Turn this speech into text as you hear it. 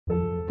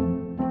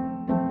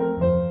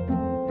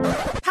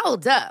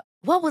Hold up.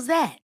 What was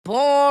that?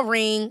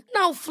 Boring.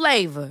 No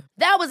flavor.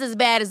 That was as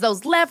bad as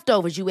those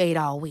leftovers you ate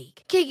all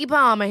week. Keke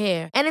Palmer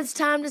here, and it's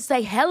time to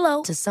say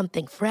hello to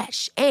something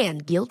fresh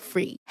and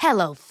guilt-free.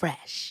 Hello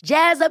Fresh.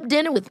 Jazz up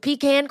dinner with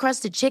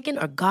pecan-crusted chicken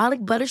or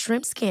garlic butter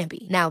shrimp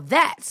scampi. Now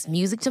that's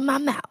music to my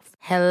mouth.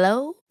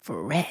 Hello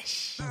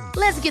Fresh.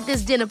 Let's get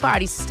this dinner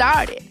party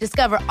started.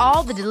 Discover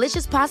all the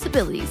delicious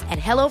possibilities at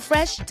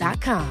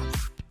hellofresh.com.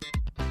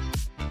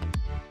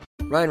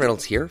 Ryan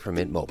Reynolds here from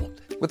Mint Mobile.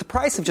 With the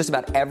price of just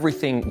about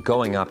everything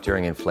going up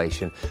during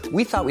inflation,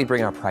 we thought we'd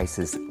bring our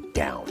prices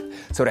down.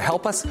 So to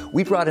help us,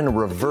 we brought in a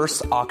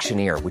reverse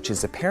auctioneer, which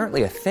is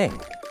apparently a thing.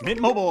 Mint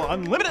Mobile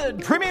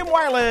Unlimited Premium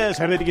Wireless.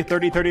 How to get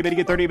 30, 30, bit to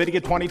get 30, bit to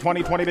get 20,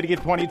 20, 20, bit to get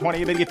 20,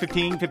 20, bit to get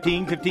 15,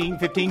 15, 15,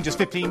 15, just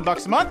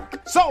 $15 a month?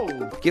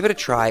 Sold! Give it a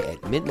try at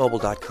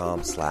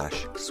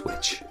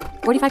mintmobile.com/switch.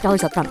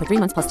 $45 up front for 3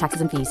 months plus taxes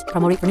and fees.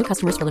 Promo rate for new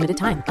customers for limited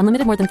time.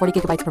 Unlimited more than 40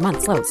 gigabytes per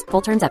month. Slows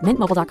full terms at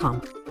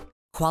mintmobile.com.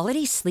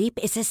 Quality sleep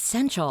is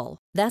essential.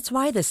 That's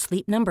why the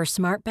Sleep Number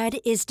Smart Bed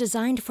is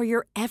designed for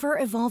your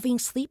ever-evolving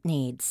sleep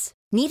needs.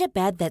 Need a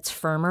bed that's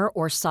firmer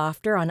or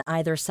softer on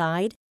either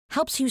side?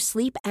 Helps you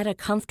sleep at a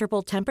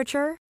comfortable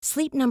temperature?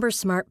 Sleep Number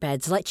Smart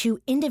Beds let you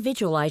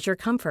individualize your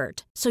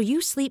comfort, so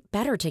you sleep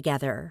better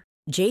together.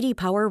 J.D.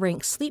 Power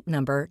ranks Sleep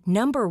Number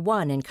number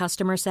 1 in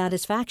customer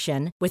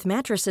satisfaction with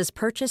mattresses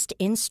purchased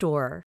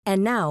in-store.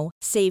 And now,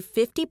 save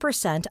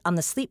 50% on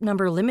the Sleep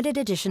Number Limited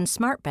Edition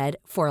Smart Bed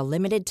for a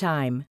limited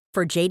time.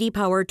 For J.D.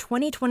 Power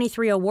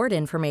 2023 award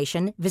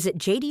information, visit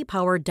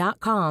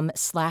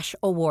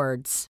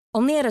jdpower.com/awards.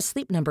 Only at a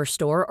Sleep Number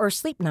store or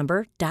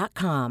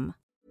sleepnumber.com.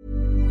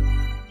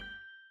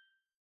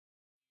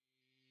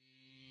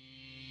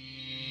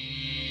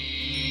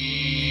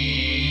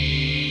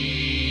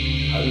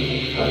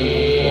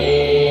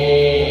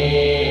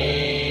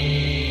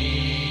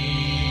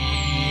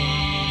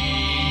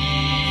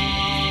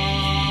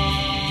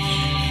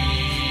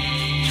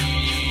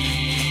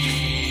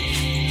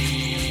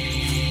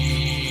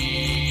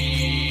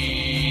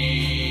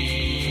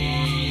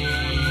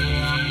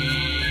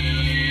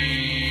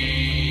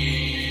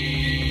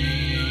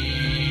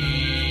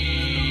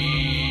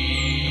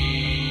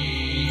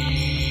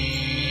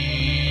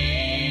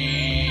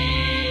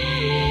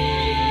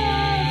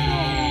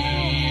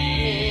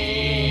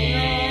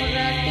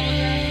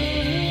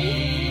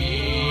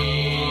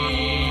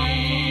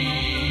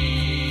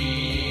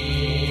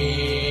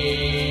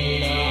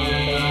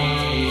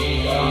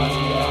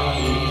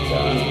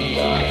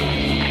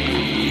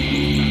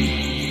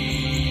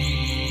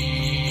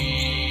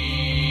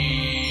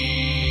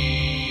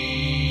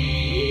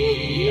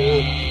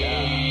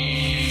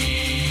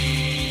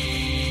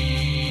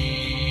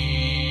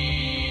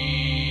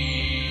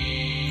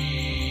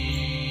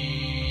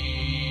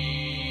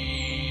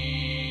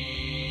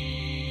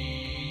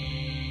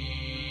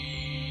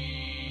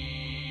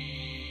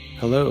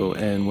 Hello,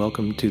 and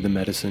welcome to the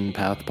Medicine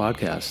Path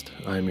Podcast.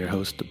 I'm your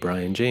host,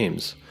 Brian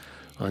James.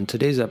 On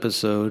today's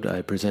episode,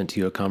 I present to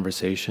you a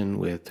conversation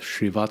with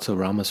Srivatsa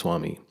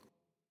Ramaswamy.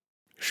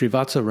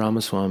 Srivatsa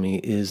Ramaswamy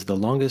is the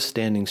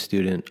longest-standing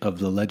student of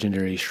the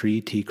legendary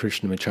Sri T.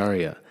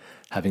 Krishnamacharya,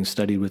 having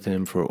studied with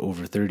him for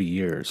over 30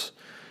 years.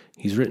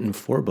 He's written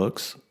 4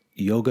 books: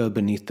 Yoga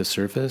Beneath the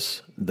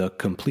Surface, The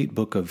Complete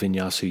Book of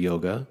Vinyasa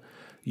Yoga,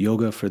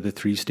 Yoga for the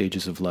 3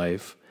 Stages of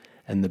Life,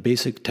 and the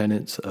Basic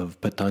Tenets of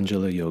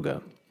Patanjali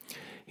Yoga.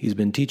 He's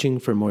been teaching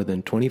for more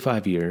than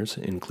 25 years,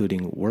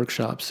 including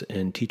workshops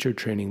and teacher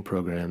training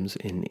programs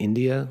in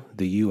India,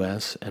 the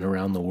US, and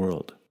around the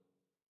world.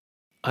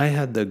 I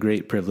had the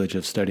great privilege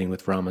of studying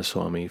with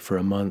Ramaswamy for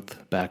a month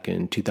back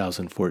in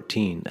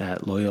 2014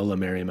 at Loyola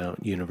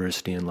Marymount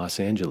University in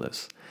Los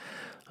Angeles.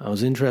 I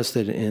was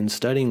interested in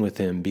studying with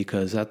him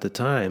because at the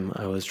time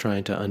I was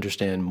trying to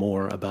understand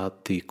more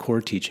about the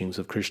core teachings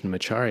of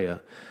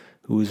Krishnamacharya,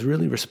 who is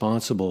really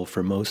responsible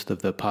for most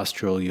of the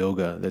postural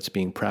yoga that's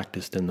being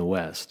practiced in the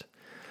West.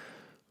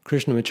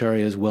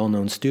 Krishnamacharya's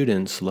well-known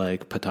students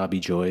like Pattabhi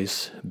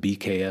Jois,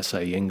 B.K.S.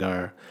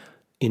 Iyengar,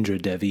 Indra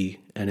Devi,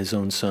 and his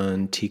own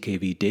son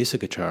T.K.V.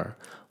 Desikachar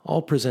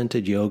all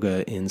presented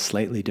yoga in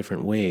slightly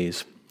different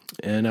ways,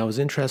 and I was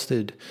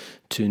interested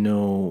to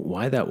know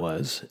why that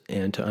was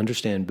and to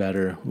understand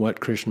better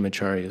what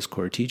Krishnamacharya's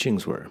core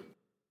teachings were.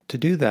 To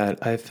do that,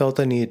 I felt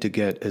I needed to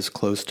get as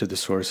close to the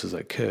source as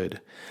I could,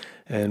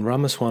 and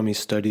Ramaswamy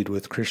studied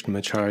with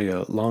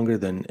Krishnamacharya longer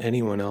than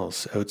anyone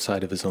else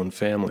outside of his own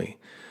family.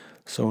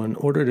 So in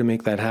order to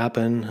make that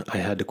happen, I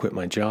had to quit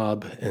my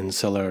job and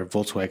sell our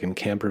Volkswagen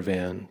camper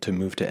van to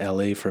move to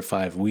LA for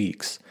 5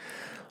 weeks.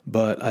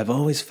 But I've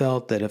always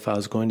felt that if I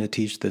was going to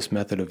teach this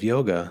method of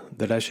yoga,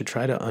 that I should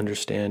try to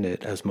understand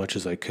it as much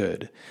as I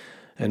could.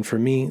 And for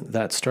me,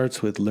 that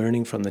starts with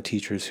learning from the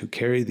teachers who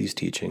carry these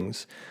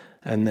teachings,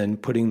 and then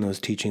putting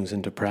those teachings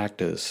into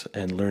practice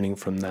and learning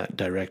from that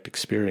direct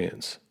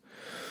experience.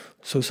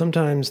 So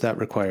sometimes that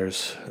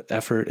requires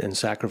effort and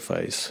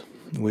sacrifice,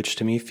 which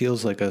to me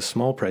feels like a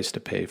small price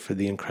to pay for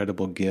the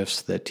incredible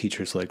gifts that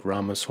teachers like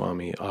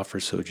Ramaswamy offer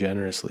so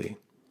generously.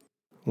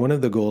 One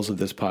of the goals of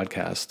this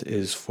podcast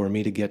is for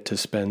me to get to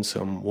spend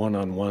some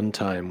one-on-one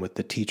time with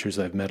the teachers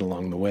I've met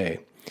along the way,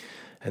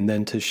 and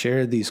then to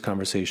share these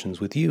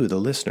conversations with you, the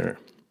listener.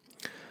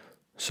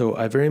 So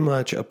I very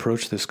much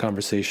approach this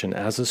conversation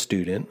as a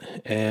student,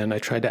 and I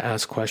try to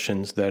ask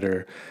questions that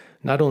are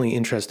not only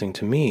interesting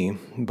to me,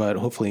 but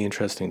hopefully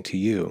interesting to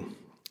you.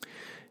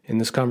 In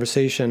this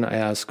conversation, I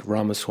ask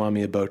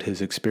Ramaswamy about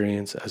his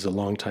experience as a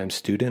longtime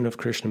student of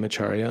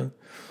Krishnamacharya,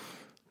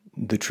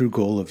 the true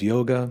goal of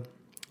yoga,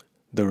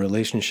 the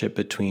relationship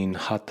between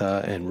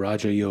Hatha and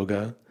Raja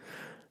Yoga,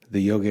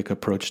 the yogic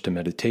approach to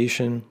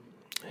meditation,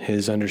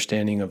 his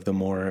understanding of the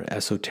more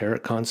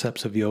esoteric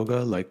concepts of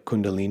yoga like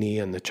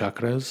Kundalini and the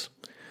chakras.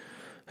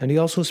 And he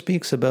also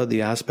speaks about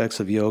the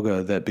aspects of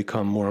yoga that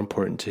become more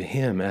important to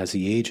him as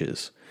he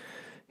ages.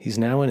 He's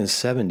now in his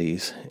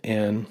 70s,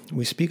 and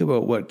we speak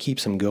about what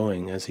keeps him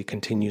going as he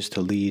continues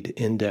to lead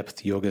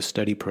in-depth yoga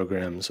study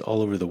programs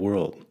all over the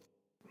world.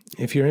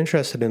 If you're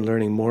interested in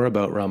learning more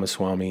about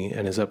Ramaswamy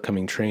and his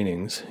upcoming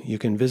trainings, you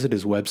can visit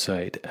his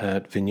website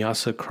at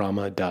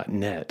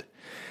vinyasakrama.net.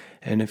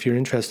 And if you're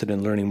interested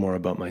in learning more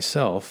about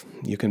myself,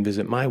 you can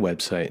visit my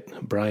website,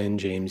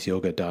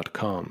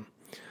 brianjamesyoga.com.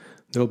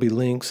 There will be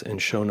links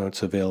and show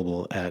notes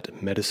available at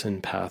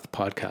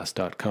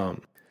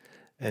medicinepathpodcast.com.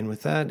 And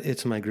with that,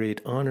 it's my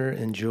great honor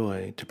and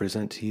joy to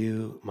present to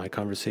you my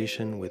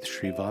conversation with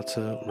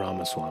Srivatsa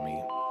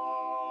Ramaswamy.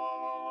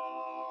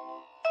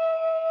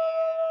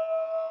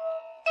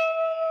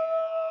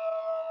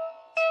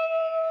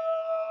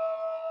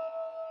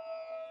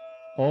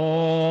 Om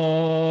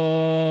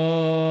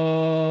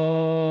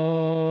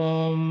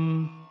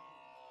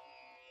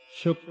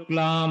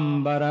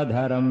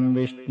Shuklambaradharam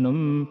Vishnum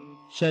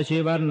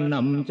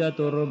Shashivarnam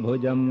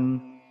Chaturbhujam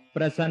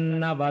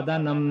Prasanna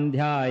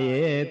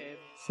Dhyayet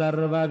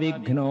Sarva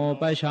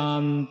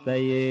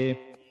Vignopashantaye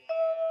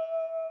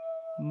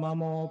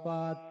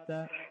Mamopata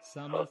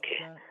Samasta.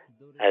 Okay,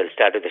 I'll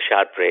start with a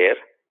short prayer.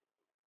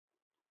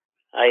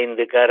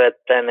 ஐந்து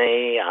கரத்தனை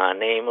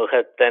ஆனை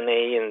முகத்தனை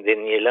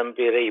இந்தின்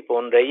இளம்பிறை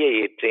போன்றைய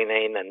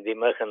ஈற்றினை நந்தி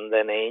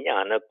மகந்தனை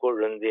ஞான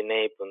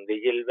கொழுந்தினை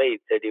புந்தியில்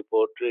வைத்தடி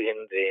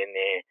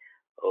போற்றுகின்றேனே.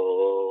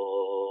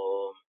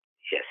 ஓம்.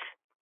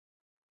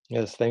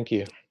 Yes, thank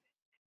you.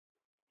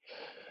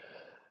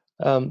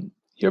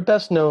 You're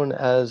best known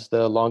as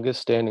the longest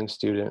standing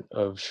student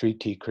of Sri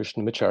T.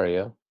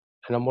 Krishnamacharya,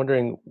 and I'm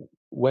wondering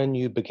when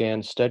you began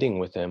studying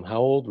with him.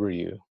 How old were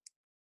you?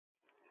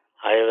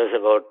 I was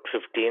about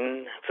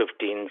 16.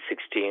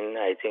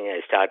 I think I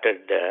started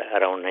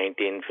around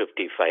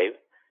 1955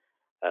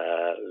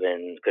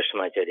 when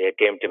Krishnamacharya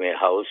came to my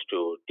house to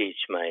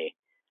teach my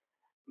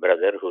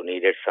brother who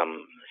needed some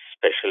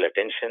special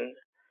attention.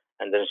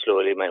 And then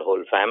slowly my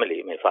whole family,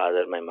 my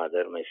father, my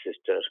mother, my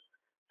sister,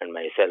 and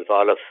myself,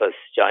 all of us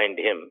joined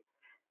him.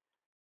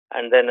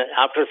 And then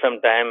after some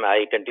time, I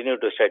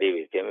continued to study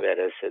with him,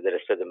 whereas the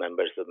rest of the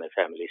members of my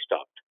family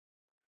stopped.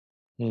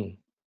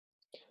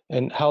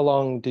 And how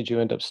long did you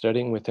end up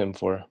studying with him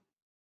for?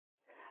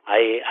 I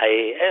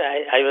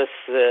was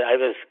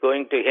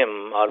going to him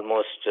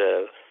almost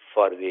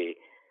for the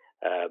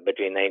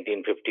between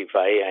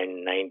 1955 and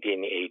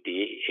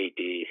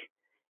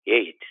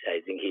 1988. I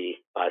think he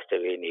passed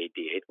away in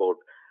 88.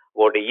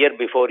 About a year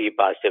before he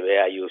passed away,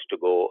 I used to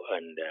go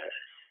and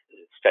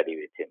study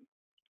with him.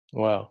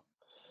 Wow.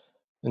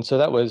 And so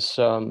that was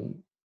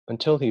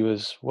until he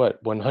was,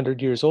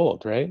 100 years old,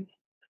 right?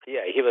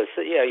 Yeah,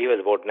 he was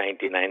about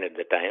 99 at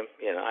the time.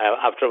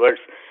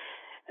 Afterwards,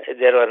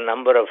 there were a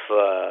number of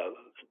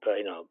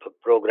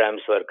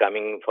programs were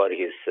coming for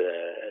his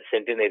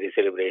centenary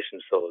celebration.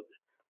 So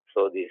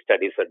the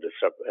studies were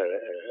disrupted.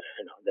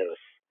 There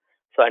was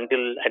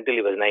until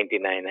he was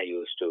 99, I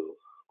used to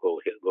go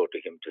to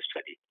him to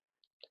study.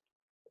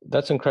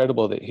 That's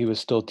incredible that he was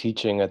still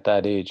teaching at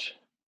that age.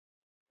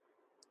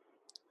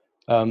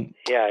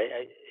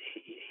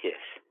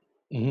 Yes.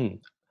 Mm-hmm.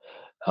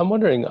 I'm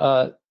wondering.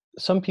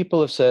 Some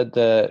people have said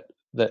that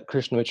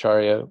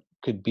Krishnamacharya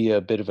could be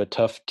a bit of a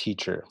tough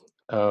teacher,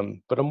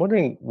 but I'm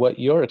wondering what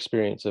your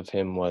experience of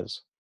him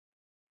was.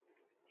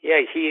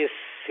 Yeah, he's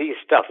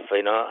tough.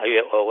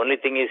 Only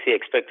thing is he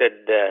expected.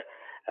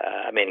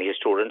 His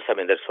students.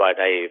 That's what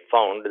I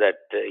found,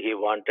 that he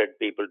wanted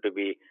people to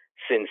be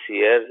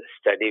sincere,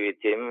 study with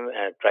him,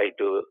 and try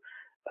to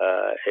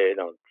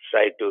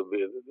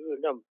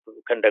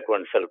conduct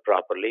oneself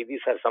properly.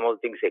 These are some of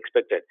the things he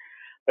expected.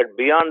 But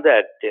beyond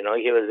that,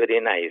 he was very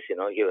nice.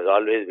 He was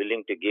always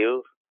willing to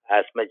give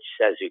as much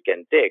as you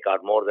can take, or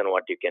more than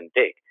what you can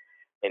take.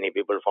 Many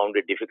people found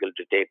it difficult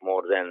to take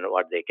more than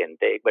what they can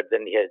take, but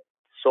then he had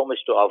so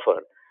much to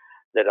offer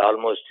that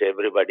almost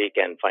everybody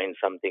can find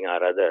something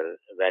or other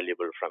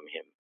valuable from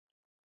him.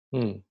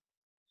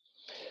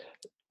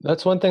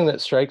 That's one thing that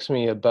strikes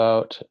me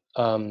about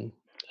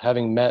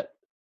having met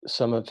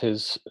some of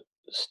his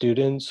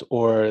students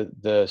or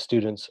the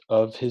students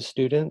of his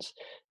students,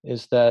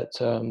 is that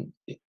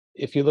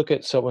if you look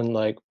at someone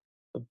like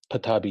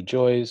Pattabhi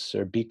Jois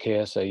or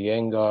BKS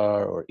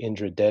Iyengar or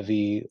Indra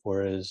Devi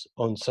or his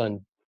own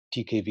son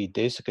TKV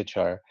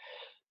Desikachar,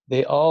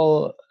 they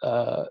all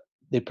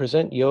they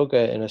present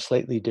yoga in a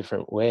slightly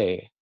different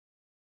way.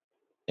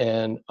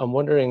 And I'm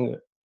wondering,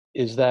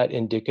 is that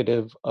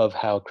indicative of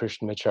how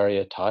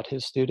Krishnamacharya taught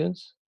his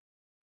students?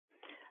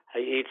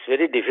 It's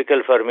very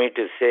difficult for me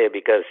to say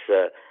because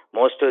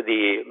most of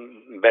the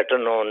better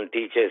known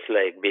teachers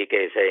like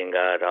B.K.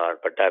 Sayengar or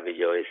Pattabhi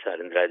Jois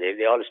or Indra,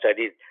 they all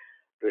studied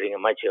during a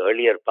much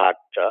earlier part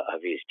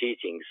of his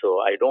teaching. So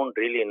I don't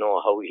really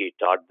know how he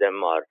taught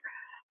them or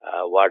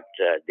what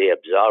they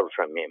absorbed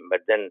from him.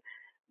 But then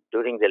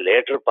during the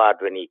later part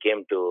when he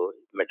came to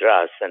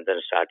Madras and then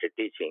started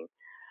teaching,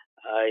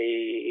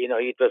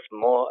 it was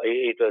more,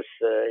 it was,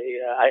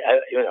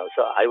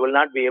 so I will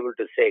not be able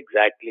to say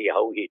exactly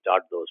how he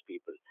taught those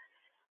people.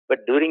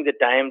 But during the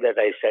time that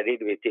I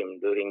studied with him,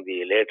 during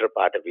the later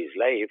part of his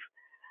life,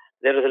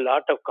 there was a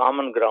lot of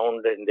common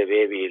ground in the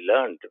way we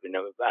learned.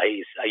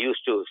 I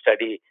used to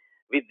study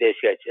with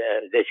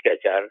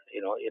Deshkachar,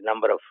 a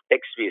number of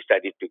texts we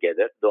studied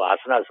together, though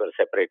asanas were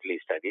separately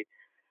studied.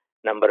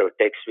 Number of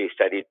texts we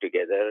studied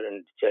together,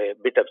 and a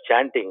bit of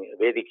chanting,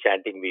 Vedic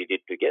chanting we did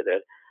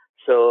together.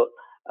 So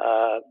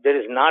there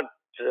is not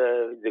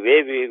the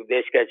way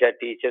Deshkachar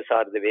teaches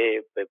or the way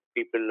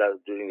people are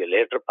during the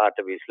later part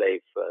of his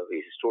life,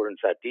 his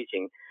students are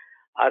teaching,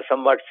 are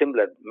somewhat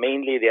similar.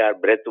 Mainly they are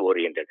breath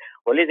oriented.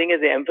 Only thing is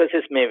the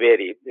emphasis may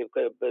vary.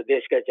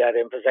 Deshkachar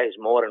emphasized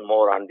more and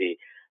more on the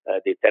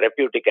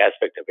therapeutic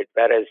aspect of it,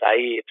 whereas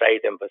I try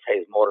to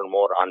emphasize more and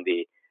more on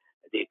the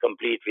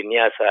complete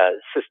vinyasa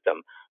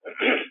system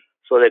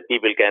so that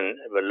people can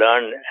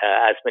learn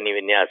as many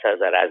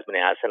vinyasas or as many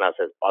asanas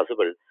as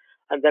possible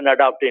and then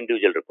adopt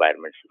individual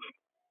requirements.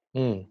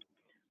 Mm.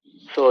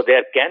 So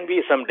there can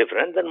be some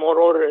difference. And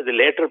moreover, the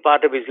later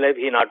part of his life,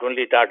 he not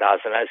only taught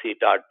asanas, he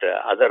taught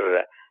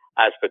other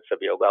aspects of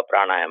yoga,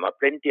 pranayama,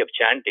 plenty of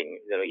chanting.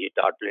 He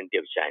taught plenty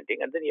of chanting.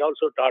 And then he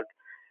also taught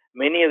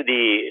many of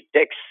the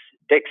texts.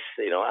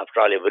 After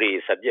all,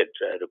 every subject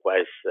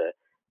requires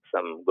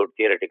some good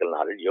theoretical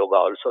knowledge. Yoga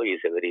also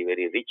is a very,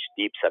 very rich,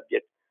 deep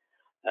subject.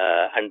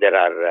 And there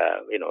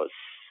are,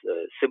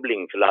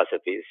 sibling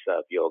philosophies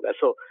of yoga.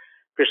 So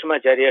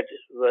Krishnamacharya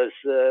was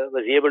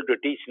able to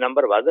teach a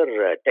number of other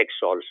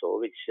texts also,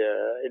 which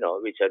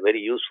are very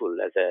useful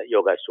as a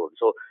yoga student.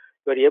 So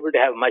you are able to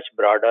have much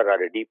broader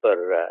or a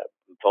deeper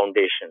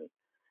foundation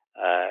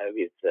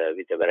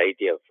with a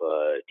variety of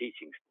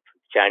teachings,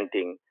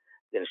 chanting,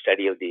 then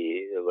study of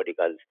the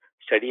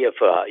study of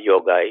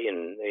yoga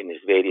in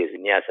its various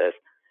vinyasas.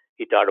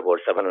 He taught about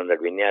 700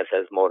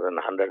 vinyasas, more than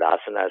 100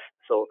 asanas.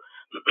 So,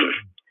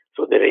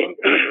 so the range,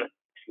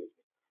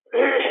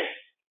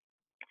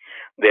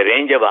 the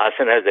range of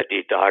asanas that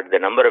he taught, the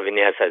number of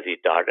vinyasas he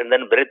taught, and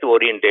then breath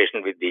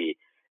orientation with the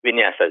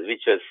vinyasas,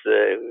 which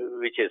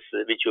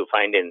you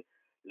find in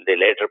the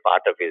later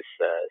part of his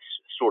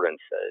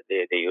students.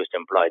 They used to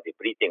employ the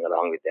breathing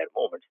along with their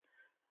movements.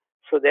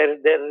 So there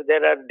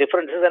are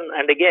differences,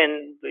 and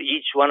again,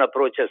 each one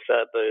approaches.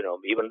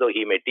 Even though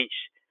he may teach,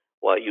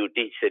 or you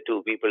teach the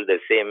two people the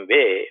same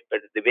way, but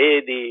the way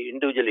the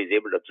individual is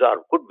able to absorb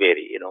could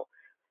vary.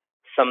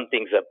 Some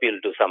things appeal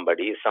to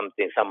somebody,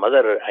 some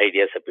other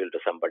ideas appeal to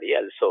somebody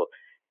else. So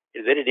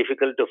it's very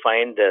difficult to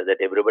find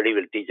that everybody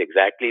will teach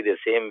exactly the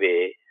same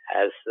way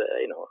as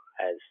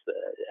as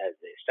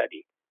they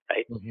study,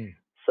 right? Mm-hmm.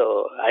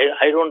 So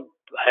I don't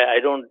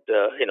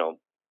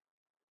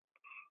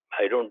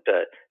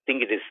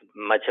think it is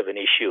much of an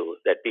issue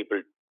that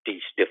people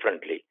teach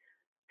differently.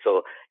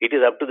 So it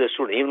is up to the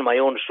student. Even my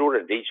own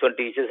students, each one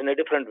teaches in a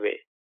different way.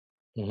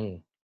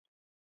 Mm-hmm.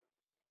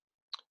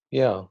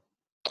 Yeah.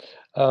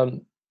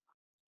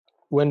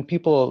 When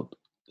people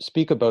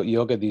speak about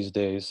yoga these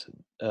days,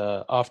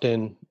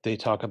 often they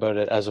talk about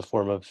it as a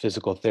form of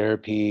physical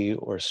therapy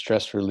or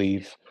stress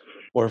relief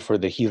or for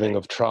the healing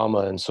of trauma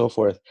and so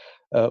forth.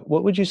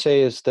 What would you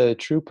say is the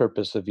true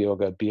purpose of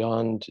yoga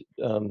beyond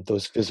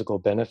those physical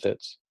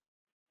benefits?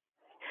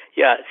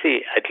 Yeah,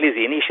 see, at least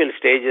the initial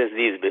stages,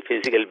 these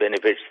physical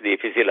benefits, the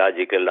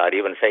physiological or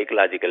even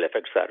psychological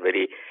effects are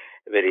very,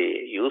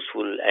 very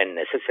useful and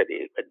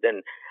necessary.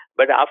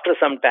 But after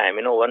some time,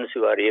 once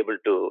you are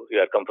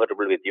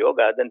comfortable with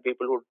yoga, then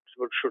people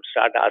should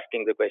start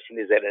asking the question: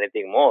 is there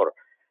anything more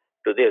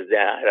to this,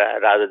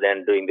 rather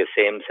than doing the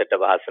same set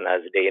of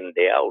asanas day in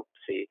day out?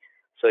 See,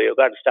 so you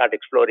got to start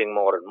exploring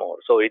more and more.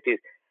 So it is.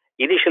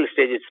 Initial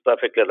stage, it's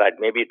perfectly right.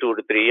 Maybe 2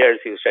 to 3 years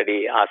you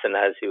study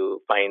asanas,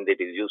 you find it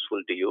is useful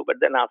to you.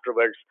 But then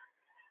afterwards,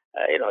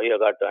 you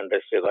got to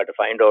understand, you got to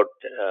find out,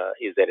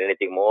 is there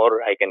anything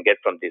more I can get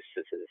from this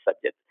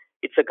subject?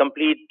 It's a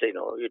complete,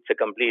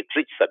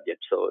 rich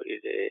subject.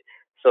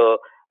 So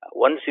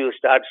once you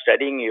start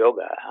studying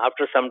yoga,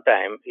 after some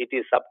time, it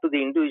is up to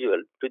the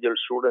individual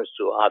students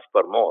to ask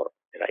for more,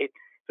 right?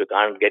 If you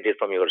can't get it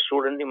from your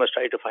student, you must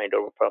try to find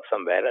out from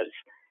somewhere else.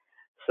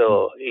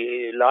 So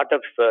a lot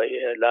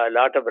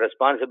of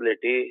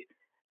responsibility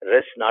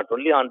rests not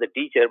only on the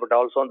teacher but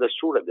also on the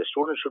student. The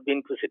student should be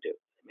inquisitive.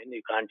 I mean,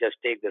 you can't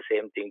just take the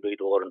same thing, do it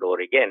over and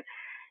over again.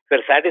 If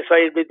you're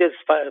satisfied with this,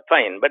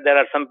 fine. But there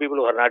are some people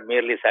who are not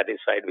merely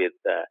satisfied with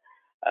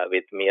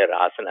mere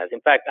asanas. In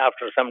fact,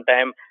 after some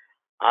time,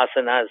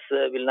 asanas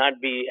will not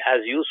be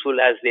as useful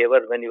as they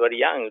were when you were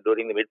young.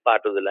 During the mid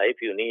part of the life,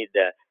 you need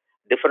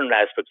different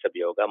aspects of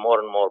yoga, more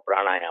and more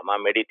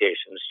pranayama,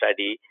 meditation,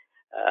 study,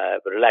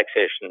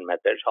 relaxation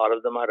methods. All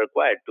of them are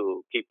required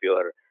to keep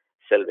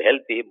yourself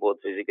healthy, both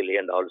physically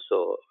and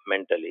also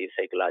mentally,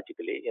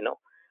 psychologically.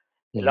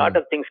 A lot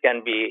of things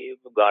can be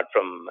got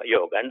from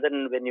yoga. And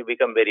then when you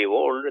become very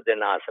old, then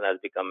asanas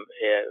become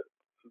a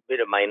bit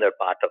a minor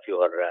part of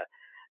your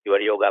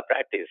yoga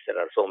practice. There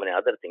are so many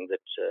other things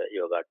that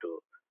you got to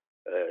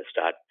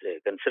start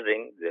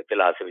considering. The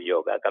philosophy of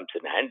yoga comes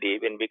in handy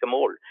when you become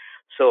old.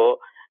 So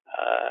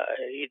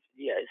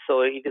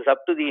so it is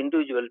up to the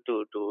individual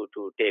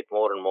to take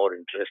more and more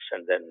interest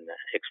and then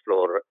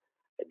explore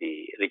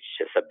the rich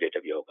subject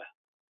of yoga.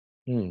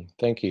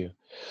 Thank you.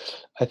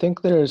 I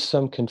think there is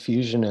some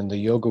confusion in the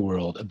yoga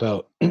world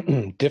about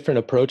different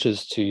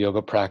approaches to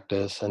yoga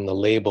practice and the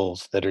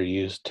labels that are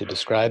used to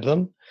describe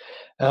them.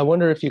 And I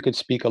wonder if you could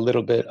speak a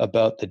little bit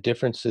about the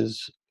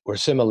differences or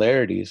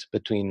similarities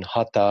between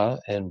Hatha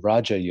and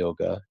Raja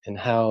Yoga and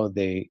how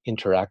they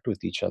interact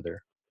with each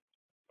other.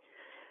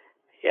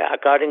 Yeah,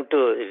 according to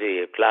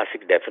the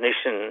classic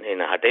definition in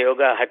Hatha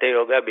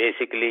Yoga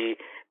basically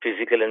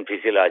physical and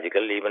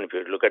physiological. Even if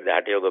you look at the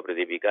Hatha Yoga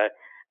Pradipika,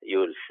 you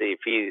will see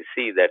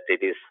that it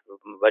is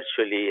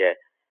virtually a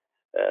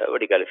what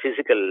do you call it,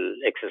 physical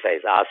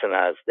exercise,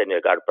 asanas. Then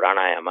you got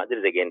pranayama, this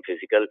is again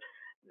physical.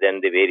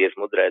 Then the various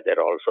mudras,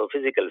 they're also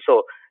physical.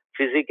 So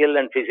physical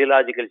and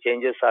physiological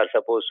changes are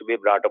supposed to be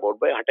brought about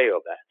by Hatha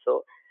Yoga.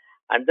 So,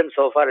 and then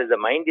so far as the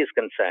mind is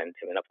concerned,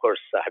 I mean, of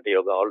course, Hatha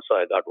Yoga also,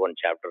 I got one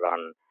chapter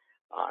on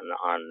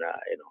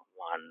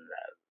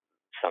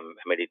some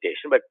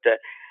meditation, but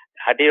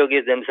Hatha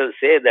Yogis themselves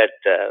say that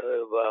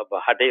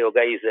Hatha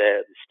Yoga is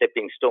a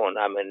stepping stone.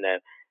 I mean, a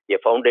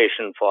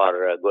foundation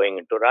for going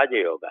into Raja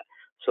Yoga.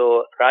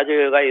 So Raja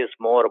Yoga is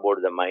more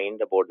about the mind,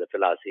 about the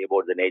philosophy,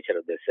 about the nature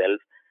of the self.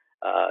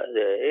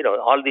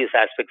 All these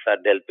aspects are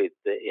dealt with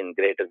in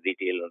greater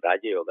detail in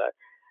Raja Yoga.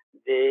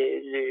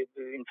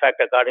 In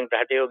fact, according to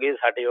Hatha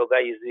Yoga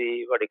is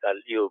the what do you call,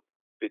 you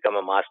become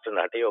a master in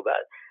Hatha Yoga.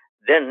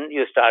 Then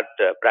you start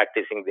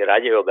practicing the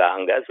Raja Yoga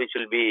angas, which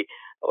will be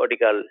what do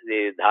you call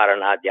the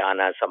dharana,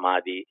 dhyana,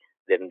 samadhi.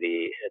 Then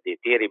the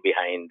theory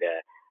behind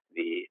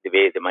the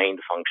way the mind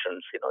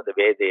functions. The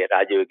way the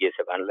Raja Yogis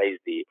have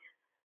analyzed the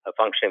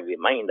function of the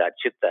mind, or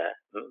chitta,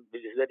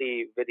 which is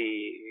very,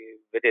 very,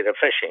 very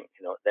refreshing.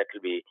 That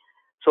will be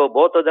so.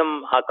 Both of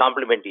them are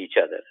complement each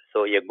other.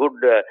 So a good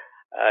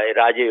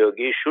Raja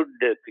Yogi should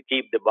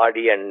keep the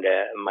body and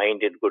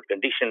mind in good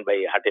condition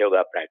by Hatha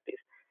Yoga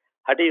practice.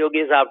 Hatha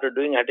Yogis, after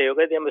doing Hatha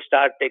Yoga, they must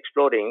start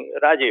exploring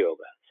Raja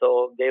Yoga.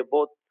 So they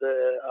both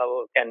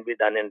can be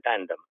done in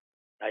tandem,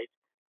 right?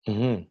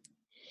 Mm-hmm.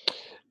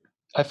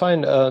 I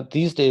find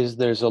these days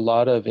there's a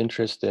lot of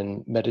interest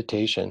in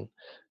meditation,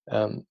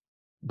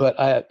 but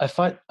I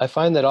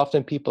find that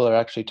often people are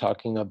actually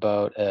talking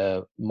about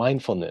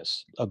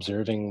mindfulness,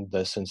 observing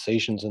the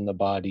sensations in the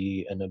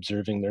body and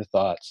observing their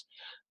thoughts,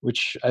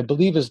 which I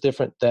believe is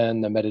different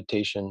than the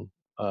meditation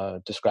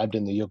described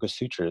in the Yoga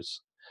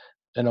Sutras.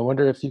 And I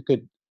wonder if you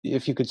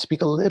could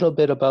speak a little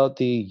bit about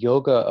the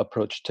yoga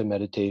approach to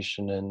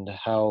meditation and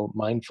how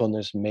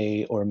mindfulness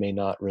may or may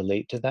not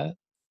relate to that.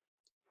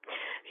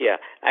 Yeah,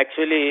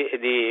 actually,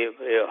 the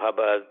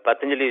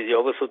Patanjali's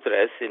Yoga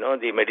Sutras,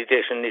 the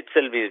meditation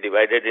itself is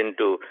divided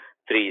into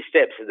three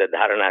steps: the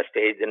dharana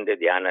stage, then the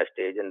dhyana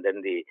stage, and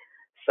then the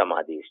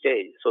samadhi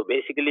stage. So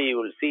basically, you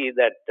will see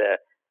that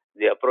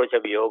the approach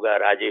of yoga,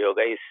 Raja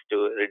Yoga, is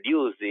to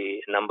reduce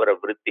the number of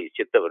vrittis,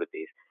 chitta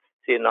vrittis.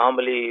 See,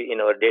 normally in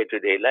our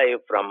day-to-day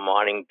life, from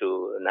morning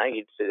to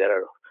night,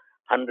 there are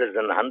hundreds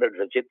and hundreds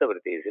of chitta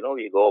vrittis.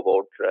 We go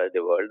about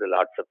the world,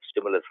 lots of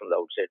stimulus from the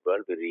outside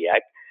world, we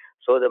react.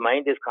 So the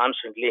mind is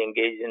constantly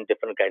engaged in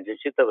different kinds of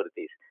chitta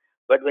vrittis.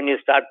 But when you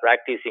start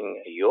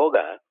practicing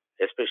yoga,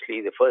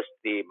 especially the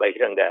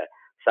Bahiranga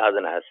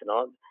sadhanas,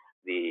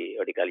 the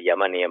what you call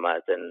yama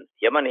niyamas, and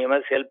yama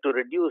niyamas help to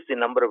reduce the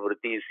number of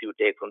vrittis you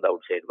take from the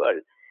outside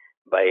world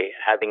by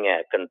having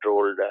a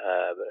controlled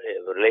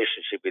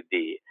relationship with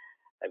the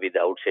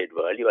outside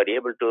world. You are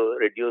able to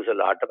reduce a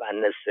lot of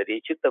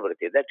unnecessary chitta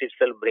vritti. That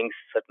itself brings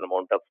certain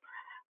amount of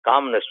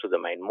calmness to the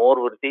mind. More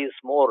vrittis,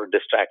 more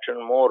distraction,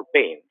 more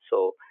pain.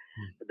 So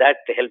that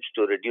helps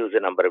to reduce the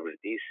number of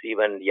vrittis.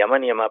 Even yama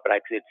niyama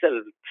practice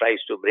itself tries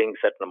to bring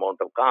certain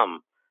amount of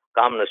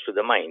calmness to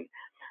the mind.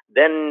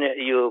 Then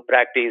you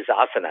practice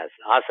asanas.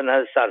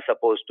 Asanas are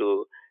supposed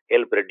to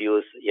help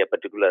reduce a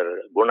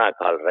particular guna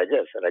called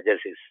rajas. Rajas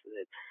is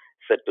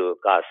said to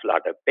cause a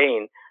lot of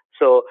pain.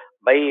 So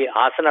by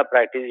asana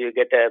practice, you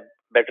get a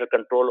better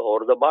control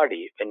over the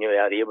body. When you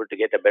are able to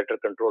get a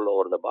better control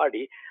over the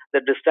body,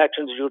 the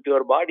distractions due to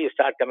your body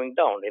start coming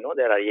down.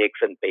 There are aches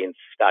and pains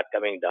start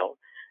coming down.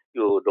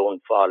 You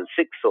don't fall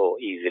sick so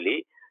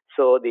easily.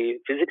 So the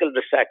physical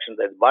distractions,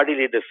 the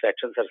bodily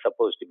distractions are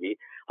supposed to be,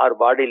 our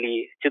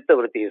bodily chitta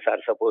vrittis are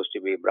supposed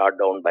to be brought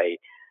down by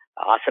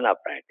asana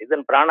practice.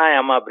 Then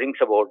pranayama brings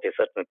about a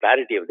certain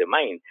clarity of the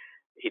mind.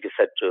 It is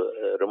said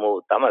to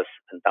remove tamas,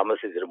 and tamas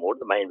is removed,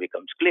 the mind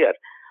becomes clear.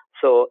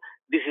 So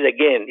this is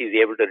again is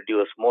able to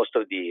reduce most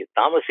of the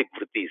tamasic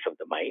vrittis of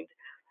the mind.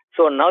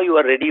 So now you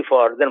are ready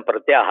for then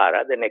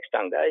pratyahara, the next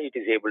anga. It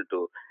is able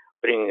to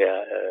bring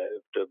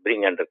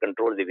under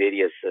control the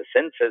various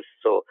senses.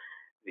 So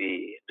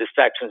the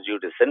distractions due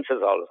to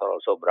senses are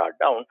also brought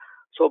down.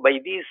 So by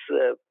these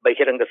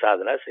bahiranga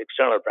sadhanas,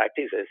 external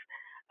practices,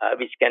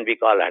 which can be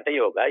called hatha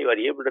yoga, you are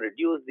able to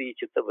reduce the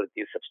chitta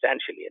vritti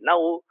substantially.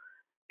 Now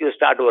you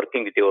start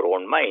working with your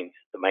own mind.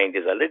 The mind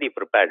is already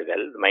prepared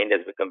well. The mind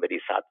has become very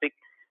sattvic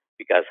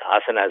because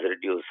asanas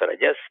reduce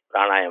rajas,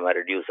 pranayama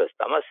reduces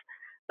tamas.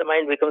 The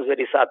mind becomes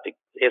very sattvic.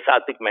 A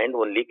sattvic mind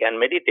only can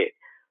meditate.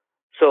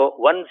 So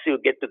once you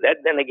get to that,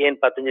 then again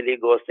Patanjali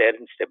goes there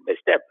in step by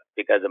step,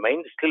 because the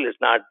mind still is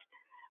not.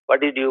 What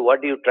do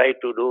you try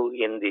to do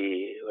in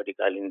the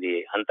in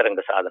the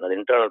antaranga sadhana, the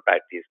internal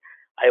practice?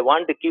 I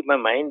want to keep my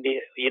mind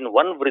in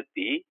one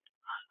vritti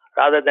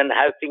rather than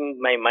having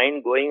my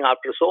mind going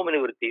after so many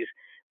vrittis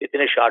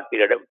within a short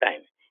period of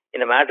time.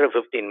 In a matter of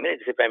 15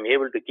 minutes, if I'm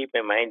able to keep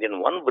my mind in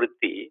one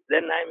vritti,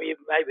 then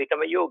I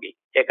become a yogi,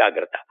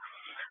 ekagrata.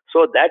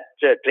 So that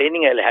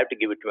training I'll have to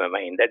give it to my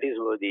mind. That is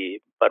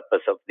the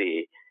purpose of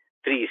the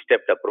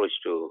three-step approach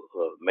to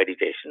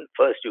meditation.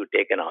 First, you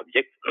take an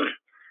object,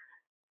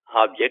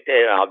 a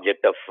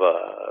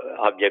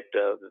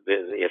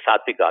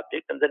sattvic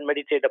object, and then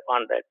meditate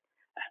upon that.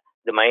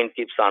 The mind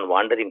keeps on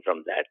wandering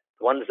from that.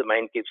 Once the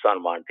mind keeps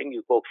on wandering,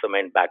 you coax the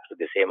mind back to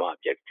the same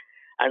object.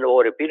 And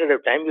over a period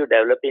of time, you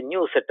develop a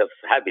new set of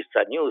habits,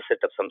 a new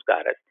set of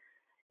samskaras.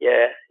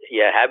 A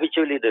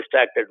habitually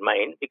distracted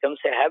mind becomes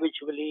a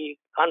habitually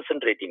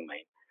concentrating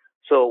mind.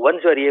 So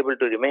once you are able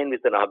to remain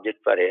with an object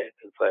for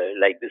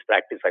like this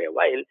practice for a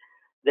while,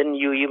 then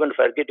you even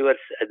forget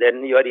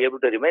then you are able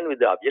to remain with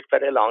the object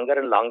for a longer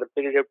and longer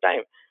period of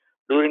time.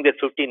 During that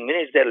 15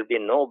 minutes, there will be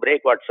no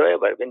break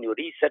whatsoever. When you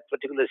reach that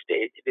particular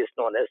stage, it is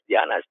known as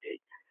dhyana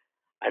stage.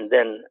 And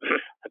then,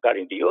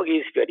 according to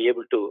yogis, if you are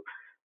able to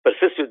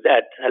persist with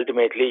that,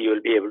 ultimately you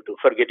will be able to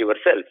forget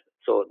yourself.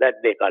 So that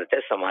they call it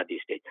as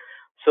samadhi stage.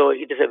 So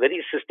it is a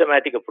very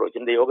systematic approach.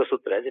 In the Yoga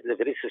Sutras, it is a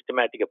very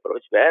systematic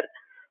approach where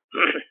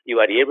you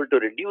are able to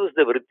reduce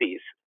the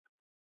vrittis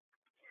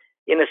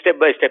in a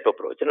step-by-step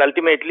approach. And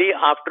ultimately,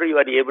 after you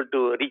are able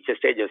to reach a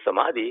stage of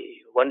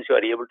samadhi, once you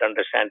are able to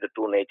understand the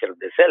true nature of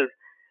the self,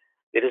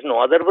 there is no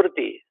other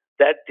vritti.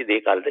 That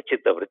they call the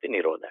chitta vritti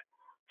nirodha.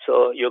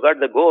 So you got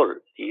the goal.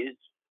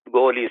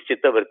 Goal is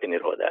chitta vritti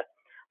nirodha.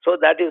 So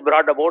that is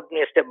brought about in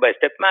a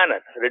step-by-step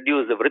manner.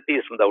 Reduce the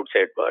vrittis from the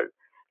outside world.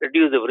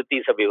 Reduce the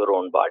vrittis of your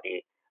own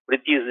body.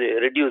 Reduce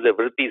the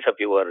vrittis of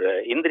your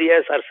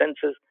indriyas or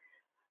senses.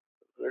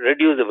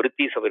 Reduce the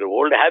vrittis of your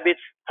old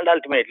habits, and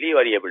ultimately you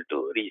are able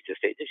to reach the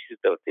stage of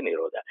chitta vritti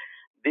nirodha.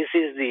 This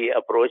is the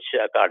approach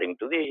according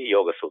to the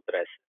Yoga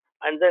Sutras.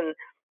 And then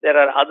there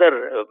are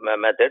other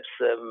methods,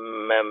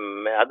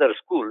 other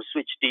schools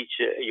which teach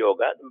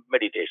yoga,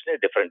 meditation in a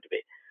different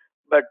way.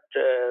 But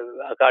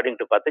according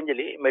to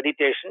Patanjali,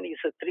 meditation is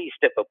a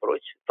three-step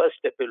approach. First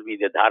step will be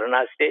the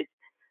dharana stage,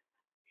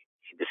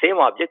 the same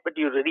object, but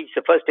you reach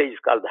the first stage is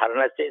called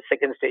dharana stage,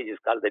 second stage is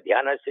called the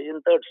dhyana stage,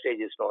 and third stage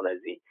is known as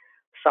the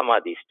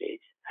samadhi stage.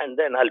 And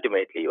then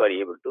ultimately you are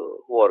able to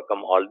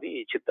overcome all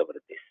the chitta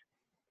vrittis.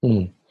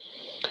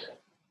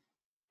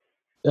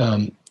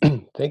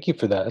 Thank you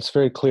for that. It's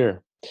very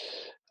clear.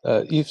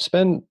 You've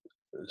spent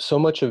so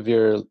much of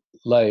your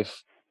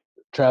life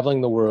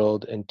traveling the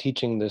world and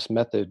teaching this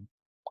method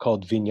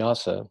called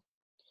vinyasa.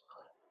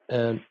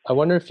 And I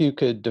wonder if you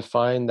could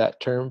define that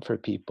term for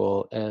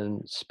people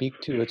and speak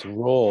to its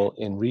role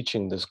in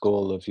reaching this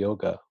goal of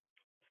yoga.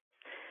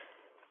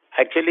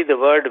 Actually, the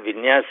word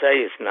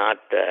vinyasa is not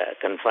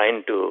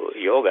confined to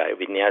yoga.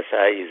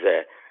 Vinyasa is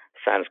a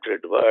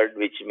Sanskrit word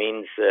which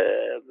means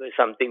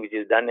something which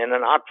is done in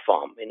an art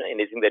form.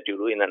 Anything that you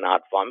do in an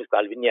art form is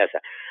called vinyasa.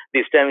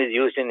 This term is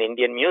used in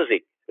Indian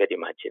music very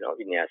much,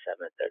 vinyasa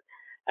method.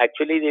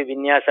 Actually, the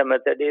vinyasa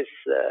method is,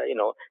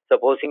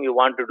 supposing you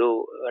want to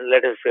do,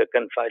 let us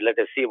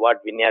see what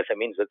vinyasa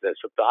means with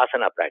respect to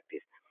asana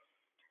practice.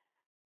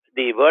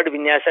 The word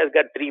vinyasa has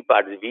got three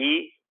parts.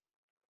 V,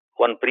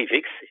 one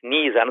prefix,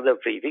 ni is another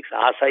prefix,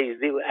 asa is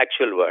the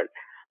actual word.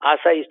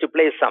 Asa is to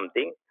place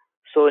something.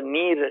 So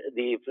ni,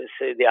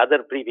 the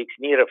other prefix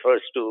ni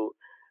refers to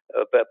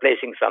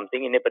placing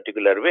something in a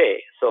particular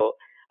way. So,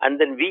 and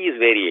then V is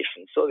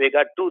variation. So we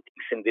got two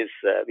things in this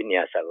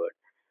vinyasa word.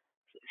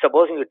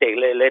 Supposing you take,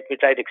 let me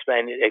try to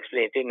explain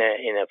it in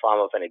a form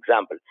of an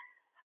example.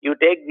 You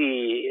take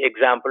the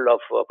example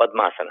of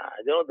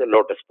Padmasana, the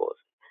lotus pose.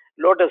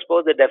 Lotus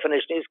pose, the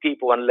definition is keep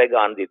one leg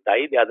on the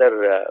thigh, the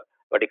other,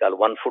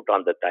 one foot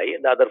on the thigh,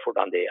 and the other foot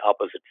on the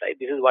opposite side.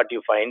 This is what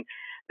you find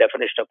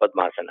definition of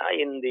Padmasana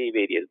in the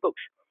various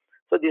books.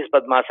 So this is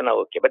Padmasana,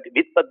 okay. But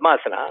with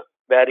Padmasana,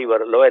 where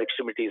your lower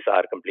extremities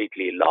are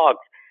completely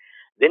locked,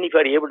 then if you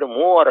are able to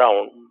move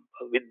around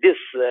with this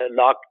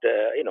locked,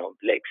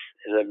 legs,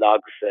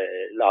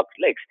 locked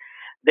legs,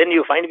 then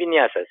you find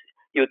vinyasas.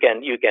 You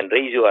can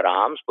raise your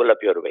arms, pull up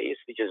your waist,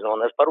 which is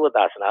known as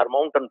Parvatasana or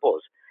mountain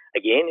pose.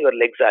 Again, your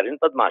legs are in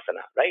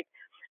Padmasana, right?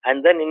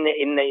 And then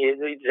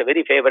it's a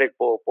very favorite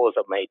pose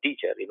of my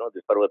teacher,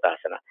 this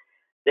Parvatasana.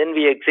 Then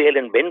we exhale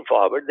and bend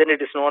forward. Then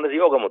it is known as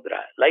Yoga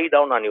Mudra. Lie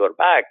down on your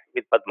back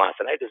with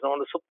Padmasana. It is known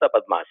as Supta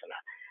Padmasana.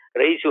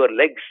 Raise your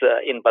legs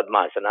in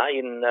Padmasana,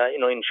 in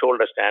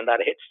shoulder stand or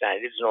head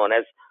stand. It's known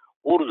as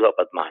Urdhva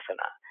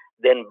Padmasana.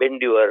 Then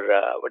bend your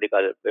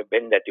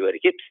bend at your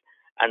hips,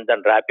 and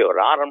then wrap your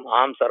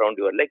arms around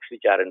your legs,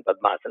 which are in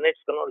Padmasana.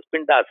 It's known as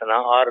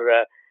Pindasana,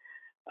 or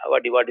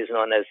what is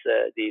known as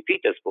the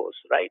fetus pose,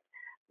 right?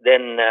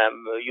 Then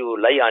you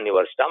lie on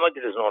your stomach.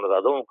 It is known as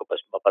Adho Mukha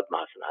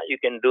Padmasana. You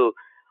can do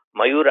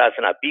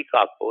Mayurasana,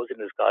 peacock pose,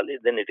 it is called.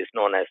 Then it is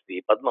known as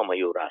the Padma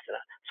Mayurasana.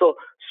 So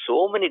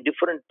many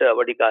different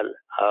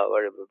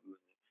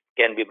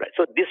can be.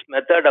 So this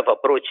method of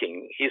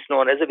approaching is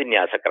known as a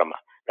Vinyasa Krama,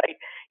 right?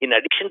 In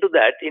addition to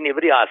that, in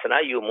every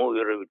asana, you move,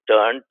 you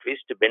turn,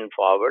 twist, bend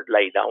forward,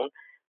 lie down.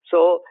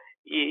 So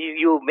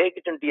you make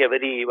it into a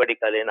very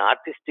an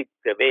artistic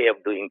way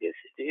of doing this.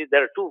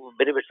 There are two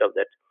benefits of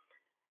that.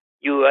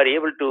 You are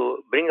able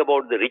to bring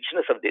about the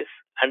richness of this,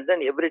 and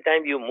then every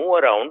time you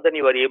move around, then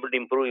you are able to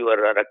improve your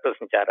Rakta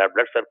Sanchara,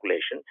 blood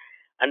circulation.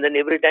 And then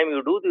every time you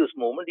do this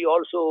movement, you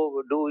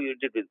also do it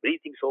with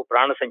breathing, so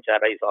Prana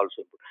Sanchara is also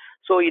important.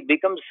 So it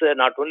becomes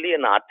not only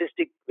an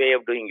artistic way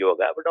of doing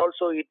yoga, but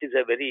also it is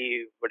a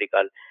very,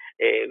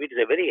 it is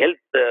a very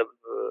health,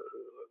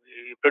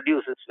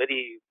 produces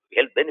very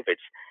health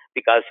benefits,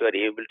 because you are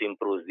able to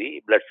improve the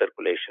blood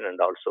circulation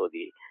and also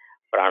the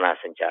Prana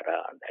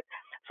Sanchara on that.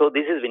 So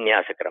this is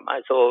Vinyasa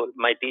Krama. So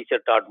my teacher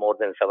taught more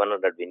than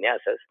 700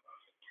 Vinyasas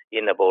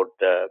in about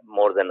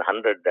more than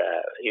 100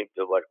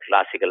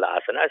 classical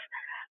asanas,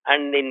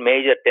 and in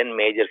 10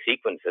 major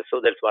sequences. So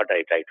that's what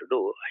I try to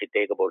do. I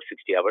take about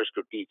 60 hours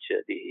to teach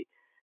the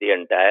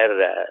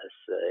entire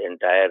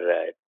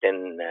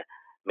 10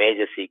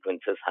 major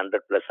sequences,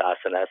 100 plus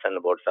asanas, and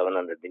about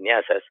 700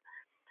 Vinyasas.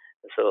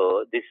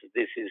 So this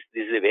is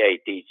the way I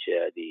teach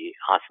the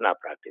asana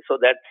practice. So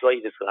that's why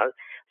it is called.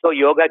 So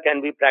yoga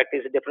can be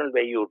practiced a different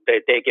way. You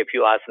take a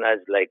few asanas,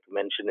 like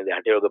mentioned in the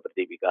Hatha Yoga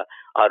Pradipika,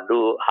 or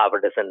do half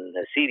a dozen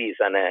series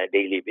on a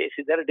daily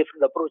basis. There are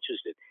different approaches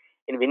to it.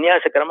 In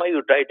Vinyasa Krama,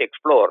 you try to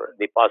explore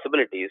the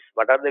possibilities.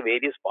 What are the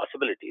various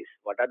possibilities?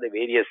 What are the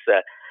various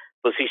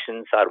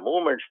positions or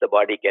movements the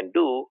body can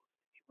do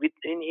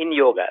in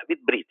yoga with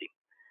breathing?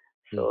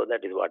 So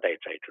that is what I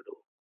try to do.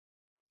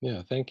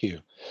 Yeah, thank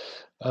you.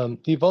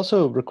 You've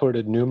also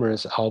recorded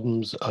numerous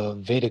albums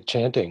of Vedic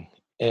chanting,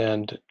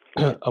 and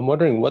I'm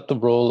wondering what the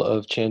role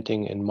of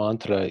chanting and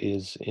mantra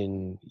is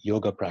in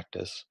yoga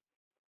practice.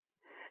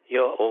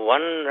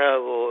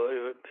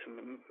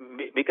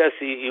 Because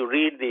you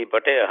read the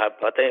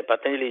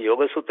Patanjali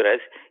Yoga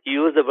Sutras,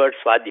 you use the word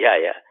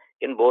Swadhyaya.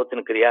 In both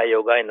in Kriya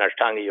Yoga and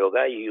Ashtanga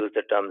Yoga, you use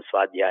the term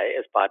Swadhyaya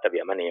as part of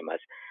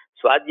Yamanemas.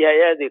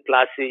 Swadhyaya,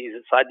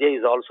 Swadhyaya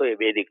is also a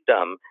Vedic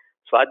term.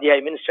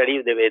 Swadhyaya means study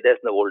of the Vedas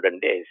in the olden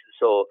days.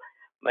 So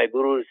my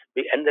gurus,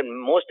 and then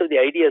most of the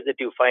ideas that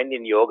you find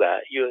in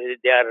yoga,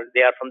 they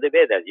are from the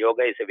Vedas.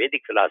 Yoga is a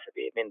Vedic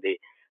philosophy. I mean, the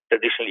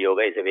traditional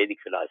yoga is a Vedic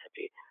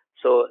philosophy.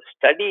 So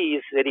study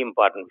is very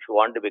important. If you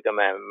want to become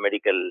a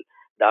medical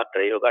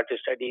doctor, you got to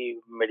study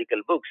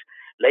medical books.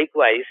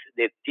 Likewise,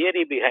 the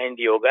theory behind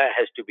yoga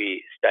has to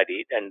be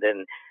studied, and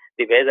then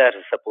the Vedas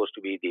are supposed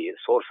to be the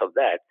source of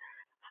that.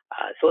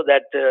 So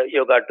that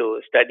you got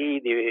to study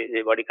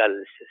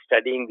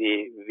studying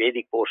the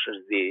Vedic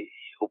portions, the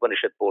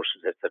Upanishad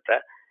portions,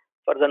 etc.,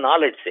 for the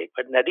knowledge sake.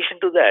 But in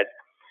addition to that,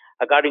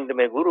 according to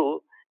my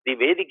guru, the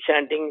Vedic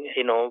chanting,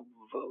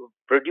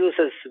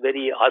 produces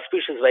very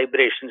auspicious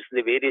vibrations in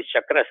the various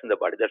chakras in the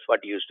body. That's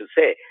what he used to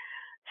say.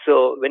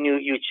 So when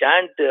you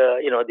chant,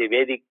 the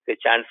Vedic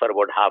chant for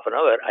about half an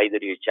hour, either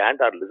you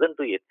chant or listen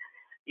to it,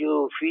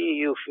 you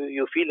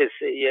feel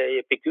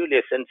a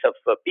peculiar sense of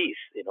peace.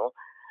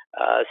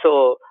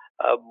 So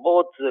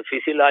both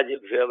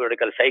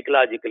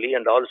psychologically,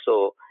 and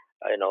also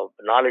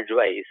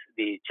knowledge-wise,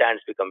 the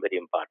chants become very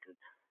important.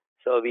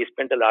 So we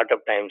spent a lot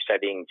of time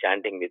studying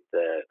chanting with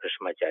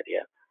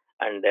Krishnamacharya,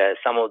 and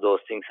some of those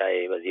things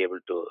I was able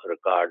to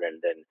record,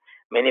 and then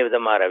many of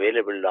them are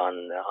available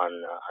on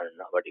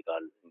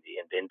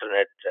the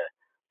internet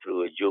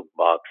through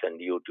Jukebox and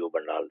YouTube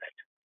and all that.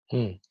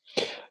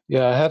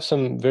 Yeah, I have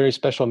some very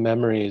special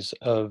memories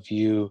of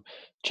you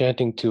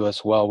chanting to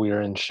us while we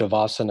were in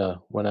Shavasana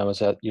when I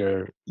was at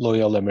your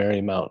Loyola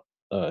Marymount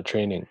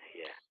training.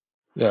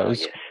 Yeah, it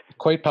was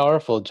quite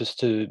powerful just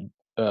to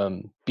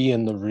be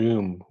in the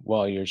room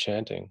while you're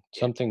chanting.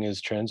 Something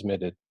is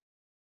transmitted.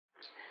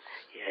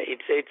 Yeah,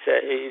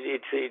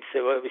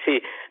 we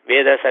see,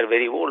 Vedas are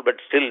very old, but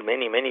still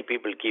many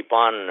people keep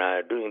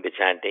on doing the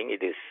chanting.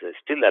 It is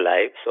still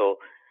alive. So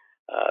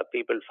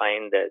people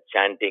find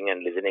chanting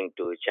and listening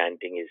to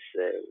chanting is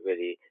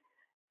very,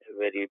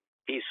 very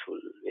peaceful,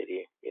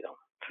 very,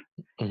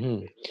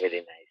 very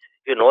nice.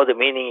 If you know the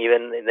meaning,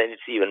 then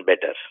it's even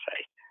better,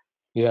 right?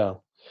 Yeah.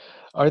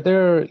 Are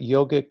there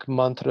yogic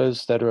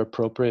mantras that are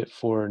appropriate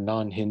for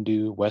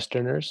non-Hindu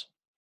Westerners?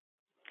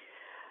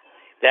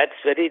 That's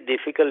very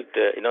difficult.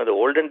 The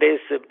olden days,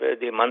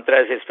 the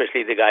mantras,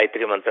 especially the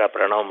Gayatri mantra,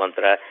 Pranav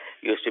mantra,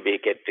 used to be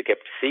kept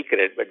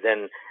secret. But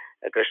then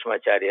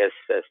Krishnamacharyas,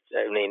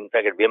 in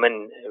fact,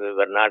 women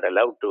were not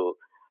allowed to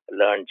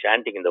learn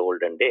chanting in the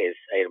olden days.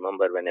 I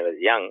remember when I was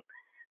young,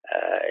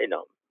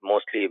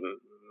 mostly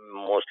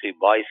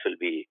boys will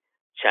be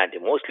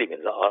chanting. Mostly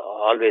means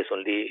always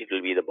only it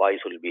will be the boys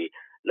who will be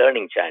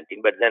learning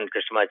chanting. But then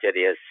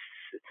Krishnamacharyas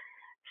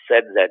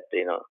said that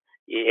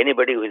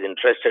anybody who is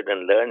interested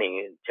in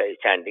learning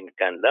chanting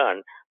can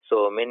learn.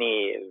 So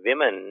many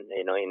women,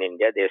 in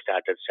India, they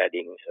started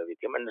studying with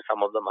him, and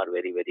some of them are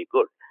very, very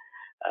good.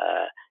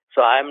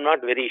 So I'm not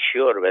very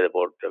sure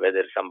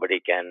whether somebody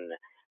can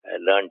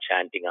learn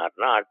chanting or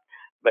not.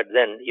 But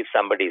then, if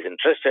somebody is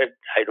interested,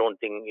 I don't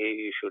think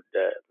you should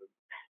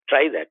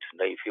try that.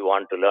 If you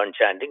want to learn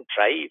chanting,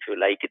 try. If you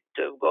like it,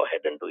 go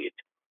ahead and do it.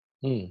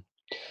 Hmm.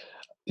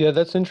 Yeah,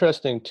 that's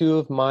interesting. Two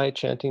of my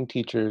chanting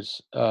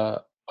teachers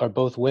are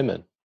both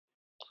women.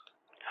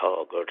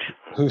 Oh, good.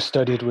 Who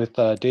studied with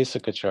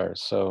Desikachar.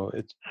 So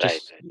it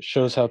just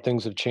shows how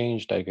things have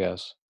changed, I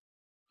guess.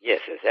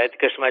 Yes.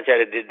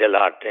 Krishnamacharya did a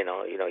lot.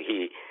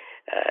 He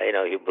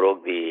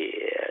broke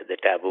the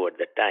taboo at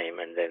the time,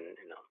 and then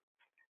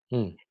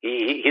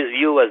his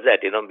view was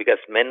that because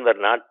men were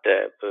not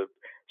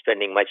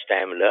spending much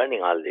time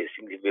learning all these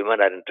things. If women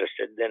are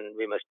interested, then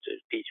we must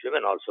teach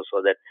women also,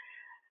 so that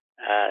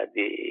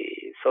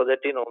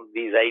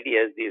these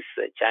ideas, these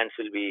chants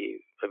will be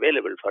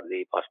available for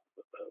the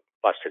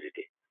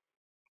posterity.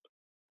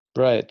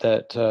 Right,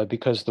 that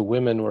because the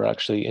women were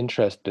actually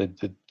interested,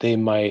 that they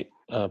might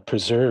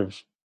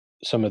preserve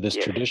some of this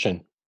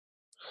tradition.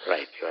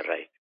 Right, you are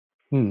right.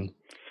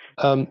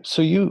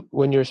 So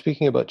when you're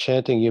speaking about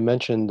chanting, you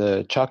mentioned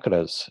the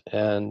chakras,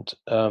 and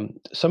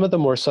some of the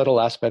more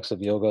subtle aspects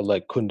of yoga,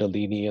 like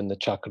Kundalini and the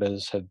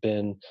chakras, have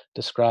been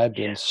described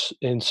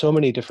in so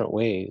many different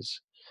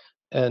ways.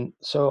 And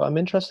so I'm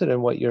interested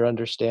in what your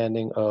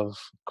understanding of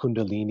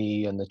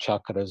Kundalini and the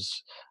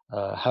chakras,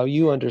 how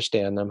you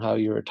understand them, how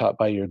you were taught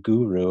by your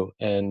guru,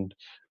 and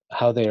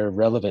how they are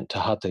relevant to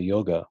Hatha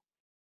Yoga.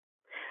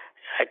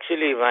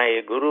 Actually,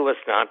 my guru was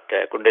not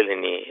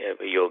Kundalini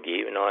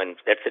yogi, and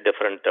that's a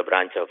different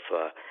branch of,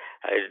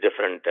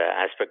 different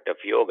aspect of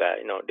yoga,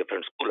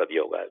 different school of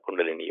yoga,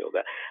 Kundalini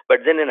yoga. But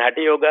then in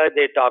Hatha Yoga,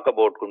 they talk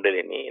about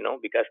Kundalini,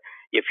 because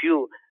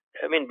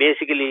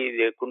basically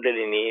the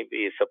Kundalini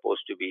is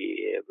supposed to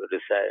be,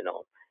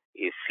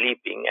 is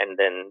sleeping, and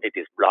then it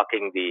is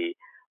blocking the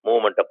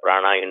movement of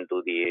prana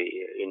into the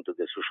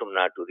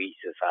Sushumna to reach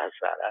the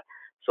Sahasrara.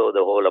 So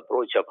the whole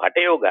approach of Hatha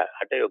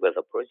Yoga's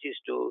approach is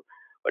to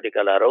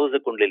arouse the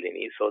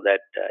Kundalini, so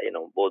that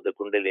both the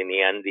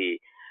Kundalini and the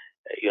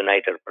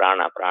united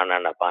prana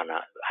and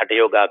apana. Hatha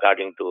Yoga,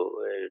 according to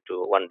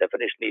one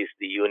definition, is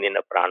the union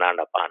of prana and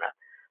apana.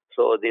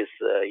 So this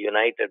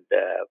united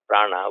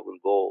prana will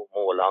move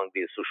along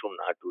the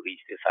Sushumna to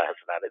reach the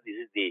Sahasrara.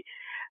 This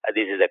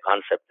is the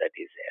concept that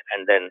is there.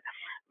 And then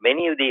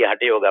many of the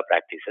Hatha Yoga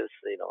practices,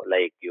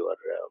 like your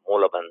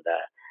Mula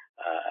Bandha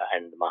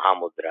and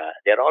Mahamudra,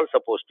 they are all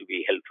supposed to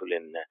be helpful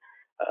in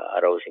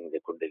arousing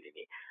the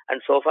Kundalini. And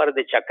so far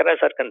the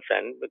chakras are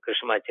concerned,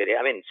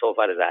 Krishnamacharya, so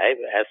far as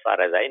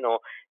I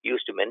know,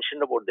 used to mention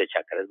about the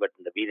chakras, but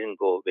we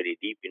didn't go very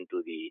deep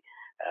into the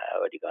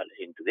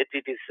into that.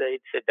 It's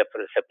a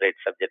separate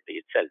subject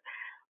itself.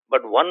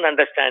 But one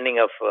understanding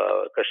of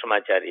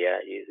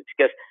Krishnamacharya is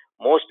because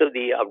most of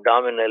the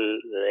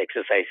abdominal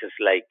exercises,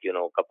 like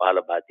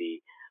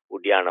Kapalabhati,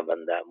 Uddiyana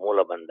Bandha,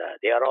 Mula Bandha,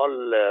 they are all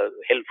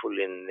helpful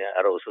in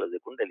arousal of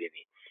the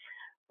Kundalini.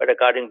 But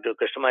according to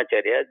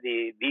Krishnamacharya,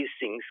 these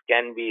things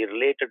can be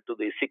related to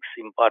the 6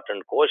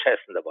 important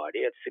koshas in the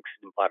body, or 6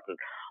 important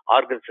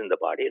organs in the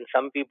body, and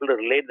some people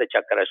relate the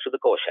chakras to the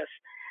koshas.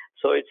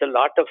 So it's a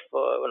lot of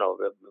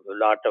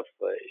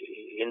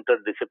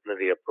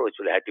interdisciplinary approach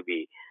will have to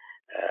be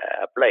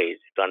applied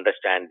to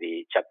understand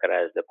the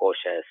chakras, the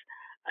koshas,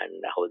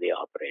 and how they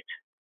operate.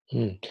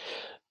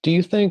 Do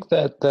you think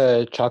that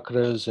the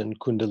chakras and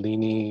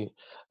Kundalini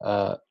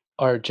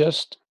are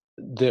just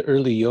the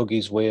early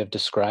yogis' way of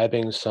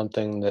describing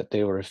something that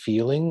they were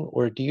feeling,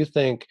 or do you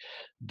think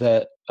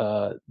that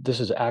this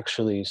is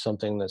actually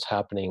something that's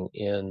happening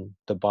in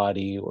the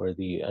body or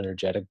the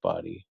energetic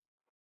body?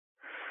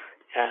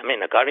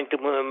 According to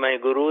my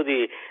guru,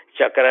 the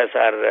chakras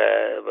are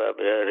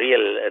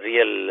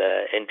real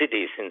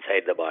entities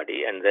inside the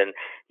body, and then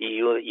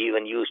he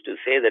even used to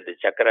say that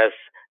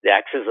the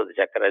axis of the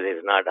chakras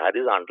is not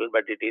horizontal,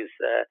 but it is.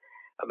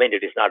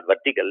 It is not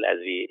vertical as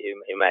we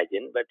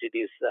imagine, but it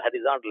is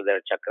horizontal. There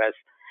are chakras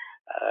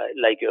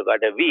like you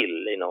got a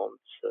wheel,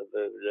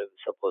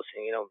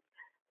 supposing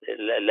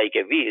like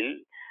a wheel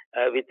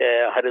with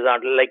a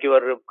horizontal, like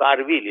your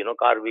car wheel.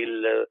 Car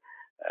wheel.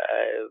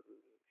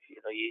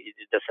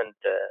 It doesn't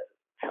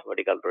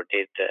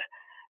rotate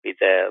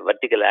with a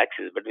vertical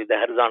axis, but with a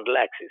horizontal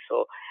axis.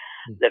 So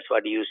that's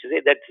what he used to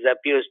say. That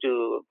appears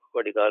to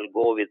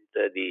go with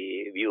the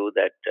view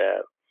that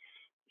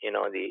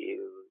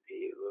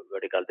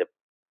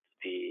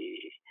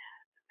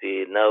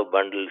the nerve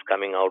bundles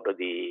coming out of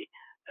the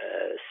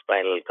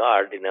spinal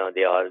cord.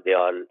 They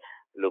all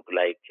look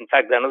like. In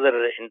fact,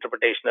 another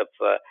interpretation of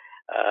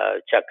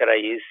chakra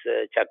is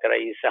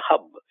a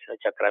hub.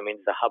 Chakra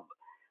means a hub.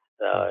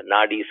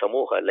 Nadi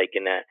samuha, like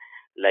in a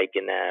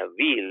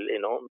wheel.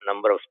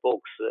 Number of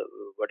spokes,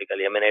 what you call,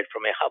 emanate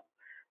from a hub.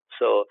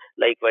 So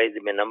likewise,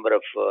 the number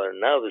of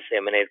nerves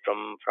emanate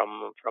from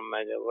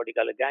what you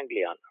call a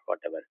ganglion,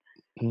 whatever,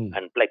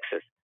 and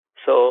plexus.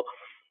 So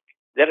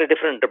there are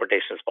different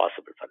interpretations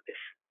possible for this.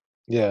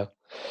 Yeah.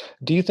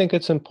 Do you think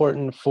it's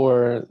important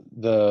for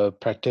the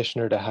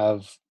practitioner to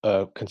have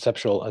a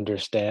conceptual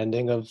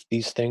understanding of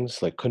these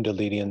things, like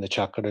Kundalini and the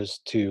chakras,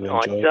 to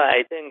enjoy?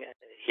 I think,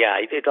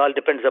 it all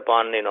depends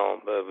upon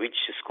which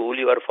school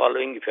you are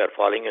following. If you are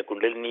following a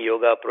Kundalini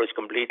yoga approach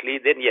completely,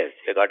 then yes,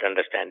 you got to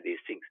understand these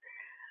things.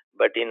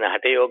 But in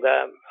Hatha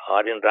Yoga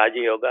or in Raja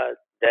Yoga,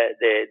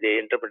 the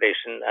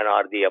interpretation and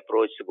or the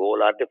approach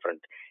goal are different.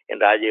 In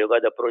Raja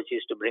Yoga, the approach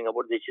is to bring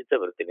about the Chitta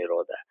Vritti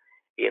Nirodha.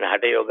 In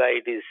Hatha Yoga,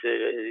 it is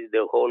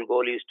the whole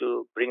goal is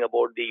to bring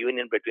about the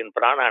union between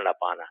Prana and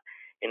Apana.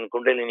 In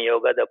Kundalini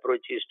Yoga, the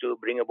approach is to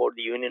bring about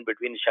the union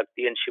between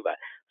Shakti and Shiva.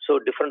 So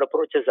different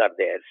approaches are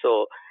there.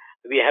 So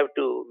so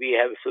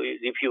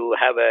if you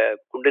have a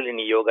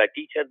Kundalini Yoga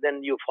teacher,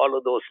 then you follow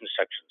those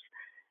instructions.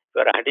 If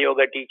you are a Hatha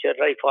Yoga teacher,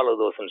 I follow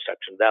those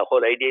instructions. The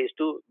whole idea is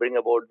to bring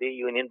about the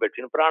union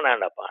between Prana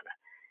and Apana.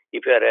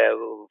 If you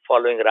are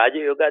following Raja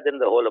Yoga, then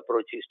the whole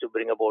approach is to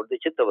bring about the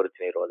Chitta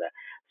Vritti Nirodha.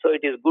 So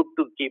it is good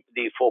to keep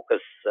the focus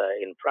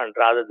in front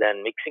rather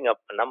than mixing up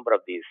a number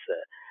of these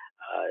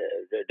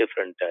the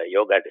different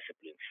yoga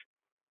disciplines.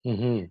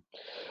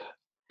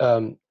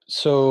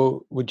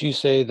 So would you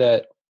say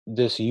that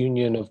this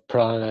union of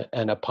prana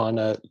and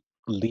apana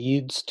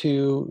leads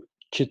to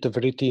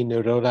chittavritti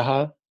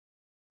nirodha?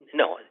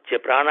 No,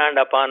 Prana and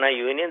Apana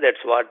union,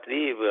 that's what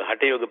the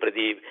Hatha Yoga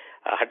Pradipika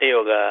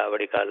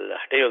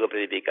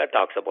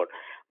talks about.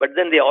 But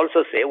then they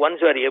also say,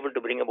 once you are able to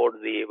bring about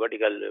the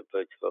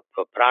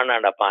Prana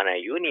and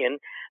Apana union,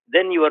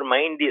 then your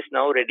mind is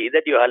now ready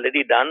that you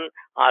already done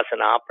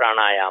asana,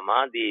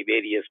 pranayama, the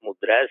various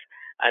mudras,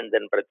 and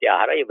then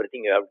pratyahara,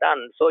 everything you have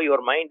done. So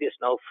your mind is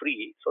now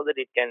free so that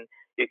you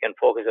can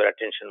focus your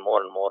attention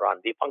more and more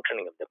on the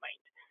functioning of the mind.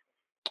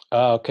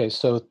 Okay,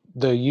 so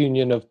the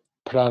union of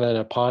prana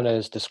and apana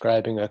is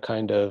describing a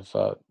kind of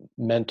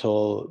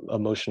mental,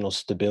 emotional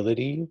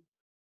stability.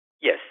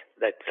 Yes,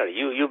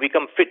 you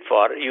become fit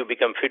for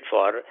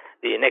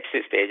the next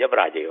stage of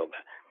Raja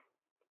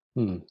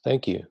Yoga.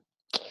 Thank you.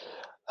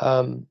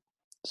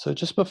 So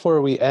just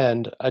before we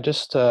end, I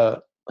just I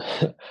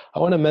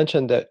want to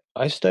mention that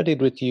I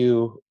studied with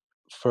you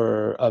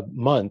for a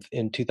month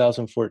in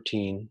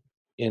 2014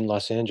 in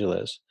Los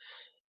Angeles,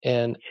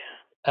 and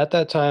at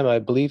that time, I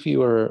believe you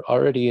were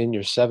already in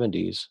your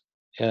 70s,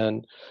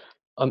 and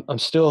I'm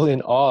still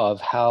in awe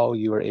of how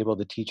you were able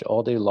to teach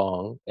all day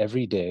long,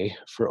 every day,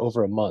 for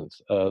over a month,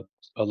 a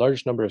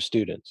large number of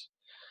students.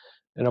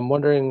 And I'm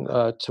wondering,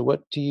 to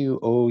what do you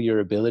owe your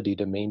ability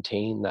to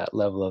maintain that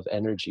level of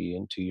energy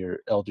into your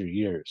elder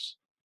years?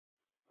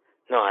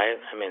 No, I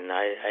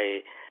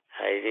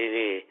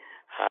really,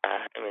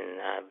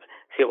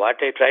 see,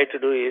 what I try to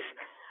do is,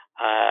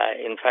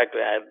 in fact,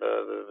 when I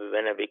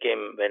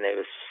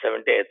was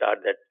 70, I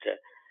thought that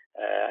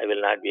I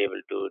will not be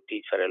able to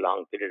teach for a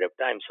long period of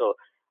time. So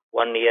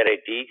 1 year I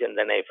teach, and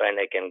then I find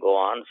I can go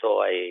on. So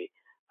I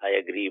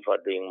agree for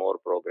doing more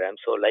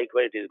programs. So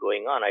likewise, it is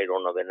going on. I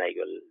don't know when I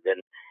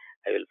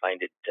will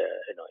find it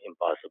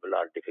impossible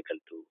or difficult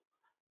to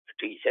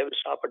teach. I will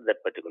stop at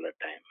that particular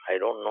time. I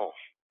don't know.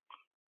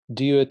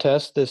 Do you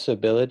attest this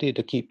ability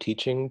to keep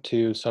teaching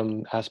to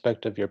some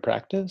aspect of your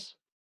practice?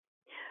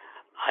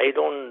 I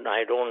don't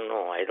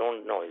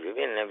know.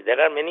 Even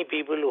there are many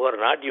people who are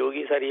not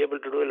yogis are able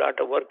to do a lot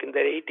of work in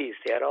their 80s.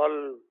 They are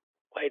all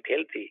quite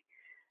healthy.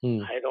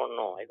 I don't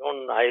know. I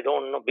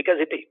don't know because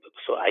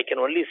so I can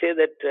only say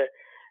that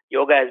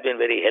yoga has been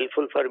very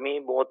helpful for me,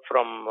 both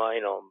from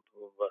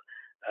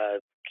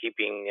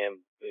keeping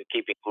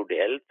good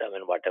health. I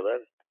mean, whatever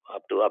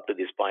up to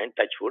this point,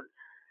 touch wood.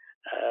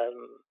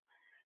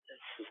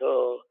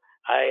 So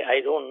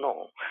I don't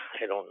know.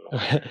 I don't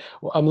know.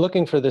 Well, I'm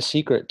looking for the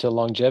secret to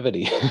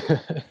longevity.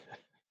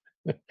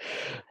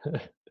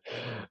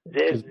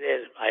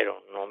 I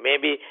don't know.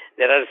 Maybe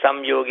there are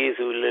some yogis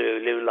who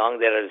live long.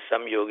 There are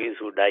some yogis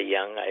who die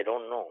young. I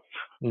don't know.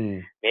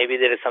 Maybe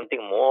there is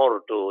something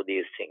more to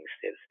these things.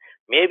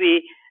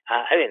 Maybe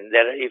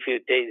if you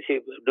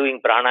doing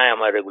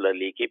pranayama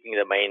regularly, keeping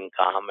the mind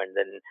calm, and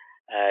then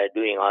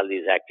doing all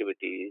these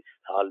activities,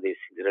 all these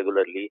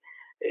regularly,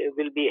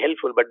 will be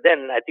helpful. But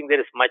then I think there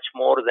is much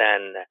more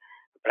than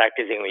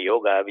practicing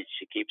yoga which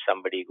keeps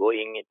somebody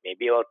going. It may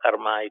be your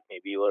karma. It may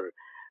be your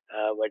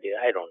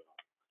I don't know.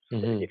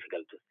 It's very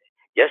difficult to say.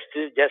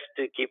 Just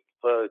to keep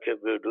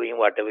doing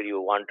whatever you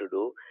want to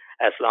do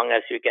as long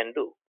as you can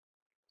do.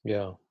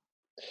 Yeah.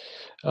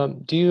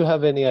 Do you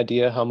have any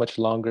idea how much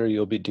longer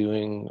you'll be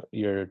doing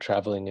your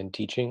traveling and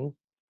teaching?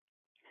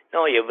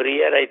 No, every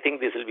year I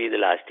think this will be the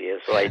last year.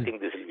 So I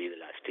think this will be the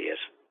last year.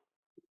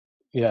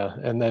 Yeah,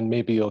 and then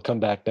maybe you'll come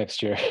back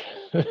next year.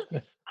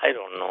 I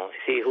don't know.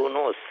 See, who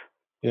knows?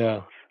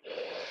 Yeah.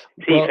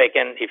 See, if I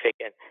can,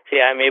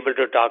 see, I'm able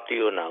to talk to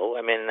you now.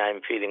 I mean,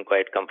 I'm feeling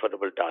quite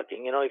comfortable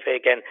talking. If I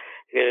can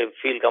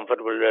feel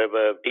comfortable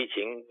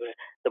teaching,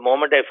 the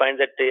moment I find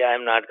that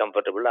I'm not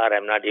comfortable or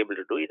I'm not able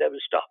to do it, I will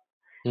stop.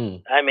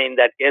 I mean, in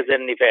that case,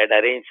 then if I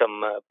had arranged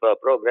some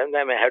programs,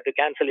 I may have to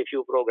cancel a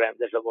few programs.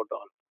 That's about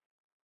all.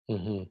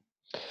 Mm-hmm.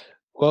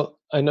 Well,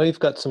 I know you've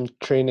got some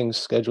trainings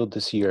scheduled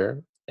this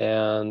year,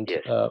 and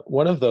Yes.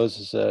 one of those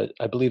is,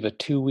 I believe, a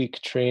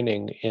 2-week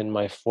training in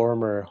my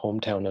former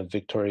hometown of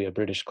Victoria,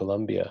 British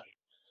Columbia.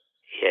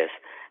 Yes,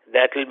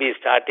 that will be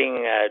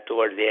starting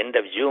towards the end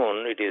of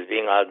June. It is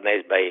being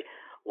organized by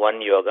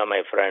One Yoga,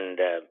 my friend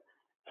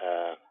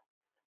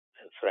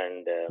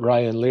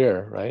Ryan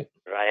Lear, right?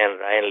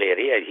 Ryan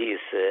Leary. He is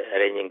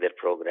arranging that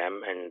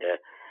program, and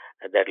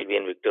that will be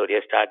in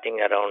Victoria starting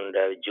around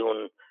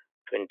June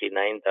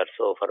 29th or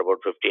so for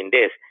about 15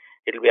 days.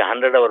 It will be a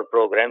 100-hour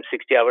program.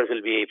 60 hours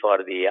will be for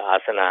the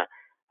asana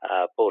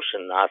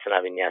portion,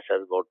 asana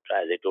vinyasas, about,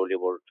 as I told you,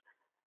 about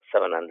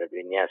 700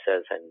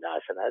 vinyasas and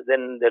asanas.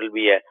 Then there will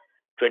be a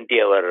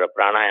 20-hour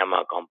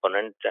pranayama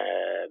component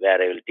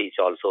where I will teach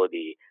also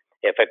the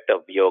effect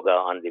of yoga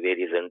on the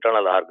various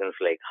internal organs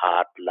like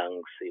heart,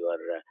 lungs, your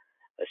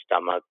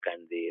stomach,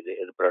 and the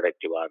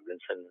reproductive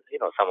organs, and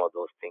some of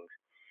those things.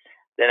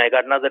 Then I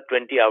got another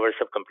 20 hours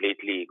of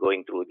completely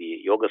going through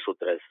the Yoga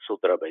Sutras,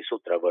 sutra by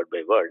sutra, word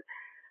by word.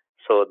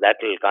 So that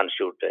will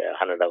constitute a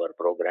 100-hour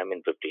program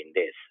in 15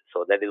 days.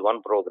 So that is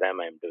one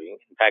program I'm doing.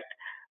 In fact,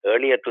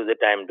 earlier to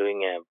that, I'm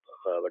doing a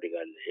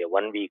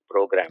 1-week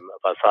program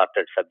of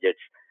assorted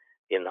subjects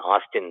in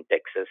Austin,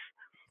 Texas.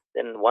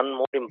 Then one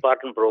more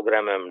important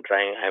program I'm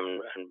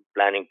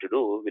planning to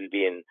do will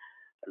be in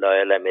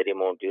Loyola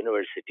Marymount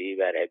University,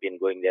 where I've been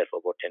going there for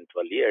about 10,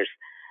 12 years,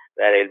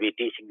 where I'll be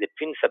teaching the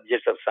twin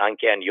subjects of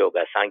Sankhya and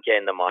Yoga, Sankhya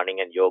in the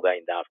morning and Yoga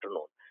in the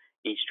afternoon,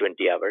 each 20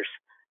 hours.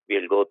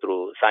 We'll go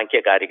through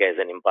Sankhya Karika is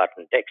an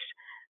important text.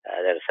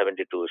 There are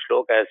 72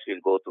 shlokas.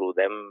 We'll go through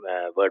them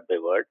word by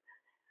word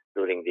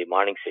during the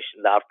morning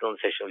session. The afternoon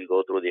session will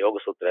go through the Yoga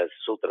Sutras,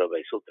 sutra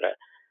by sutra.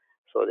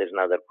 So there's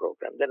another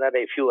program. There are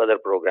a few other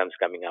programs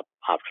coming up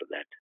after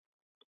that.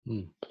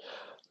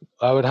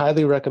 I would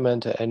highly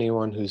recommend to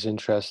anyone who's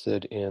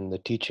interested in the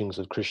teachings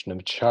of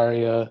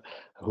Krishnamacharya,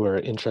 who are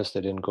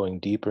interested in going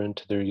deeper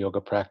into their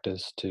yoga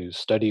practice, to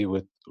study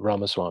with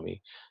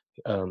Ramaswamy.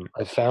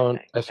 I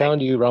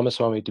found you,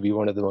 Ramaswamy, to be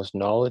one of the most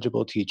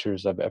knowledgeable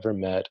teachers I've ever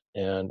met,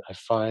 and I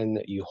find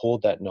that you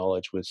hold that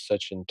knowledge with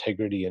such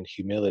integrity and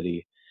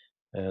humility,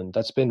 and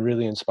that's been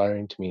really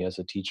inspiring to me as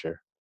a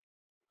teacher.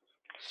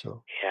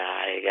 So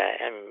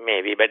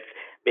maybe, but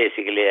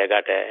basically I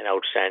got an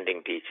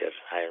outstanding teacher.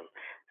 I'm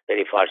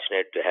very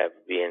fortunate to have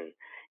been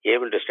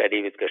able to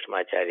study with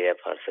Krishnamacharya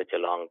for such a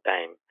long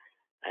time,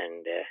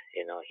 and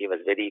he was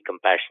very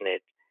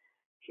compassionate.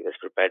 He was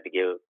prepared to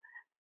give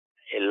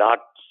a lot,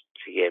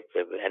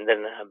 and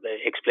then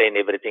explain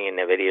everything in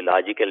a very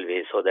logical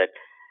way, so that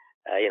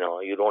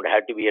you don't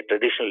have to be a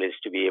traditionalist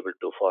to be able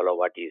to follow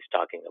what he is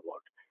talking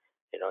about.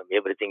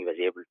 Everything he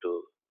was able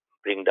to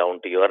bring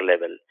down to your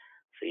level.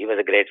 So he was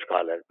a great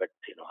scholar, but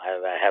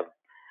I have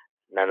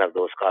none of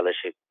those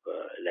scholarship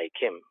like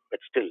him. But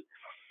still,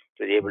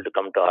 he was able to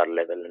come to our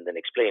level and then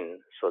explain,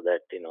 so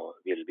that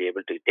we'll be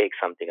able to take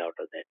something out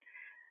of that.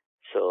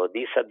 So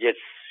these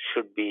subjects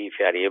should be, if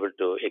you are able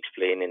to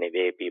explain in a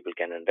way people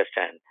can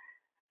understand,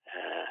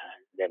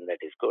 then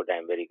that is good.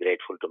 I'm very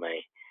grateful to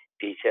my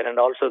teacher, and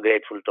also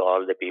grateful to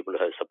all the people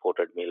who have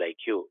supported me, like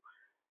you.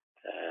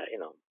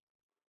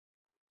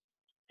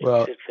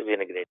 It's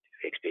been a great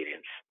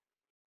experience.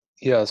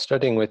 Yeah,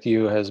 studying with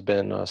you has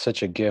been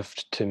such a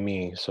gift to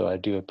me, so I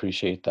do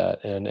appreciate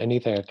that. And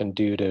anything I can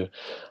do to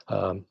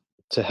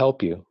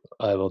help you,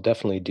 I will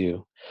definitely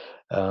do.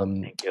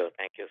 Thank you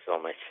so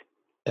much.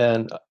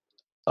 And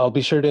I'll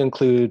be sure to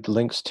include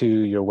links to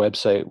your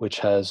website, which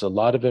has a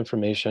lot of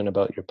information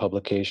about your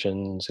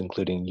publications,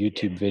 including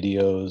YouTube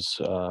videos,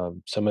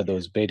 some of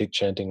those Vedic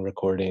chanting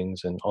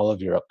recordings, and all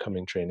of your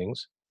upcoming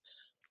trainings.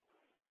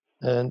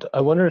 And I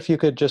wonder if you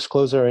could just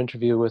close our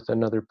interview with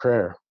another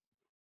prayer.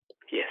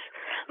 Yes.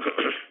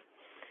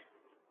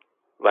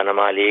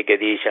 Vanamali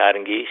Gadi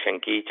Sharangi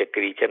Shanki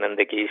Chakri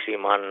Chanandaki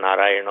Sriman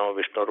Narayano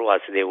Vishnu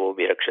Vasudevo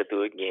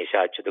Virakshatu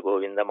Gnesha Achyuta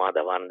Govinda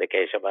Madhavananda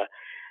Keshava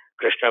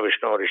Krishna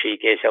Vishnu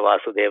Rishikesha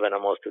Vasudeva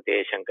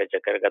Namostute Shankar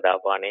Chakra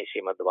Gadapane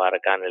Srimad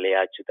Dwaraka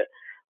Nilaya Achyuta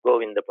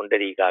Govinda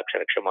Pundarika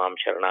Aksharakshamam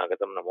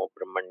Sharanagatam Namo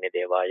Brahmanya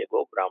Devaya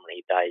Go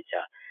Brahmanitaya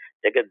Cha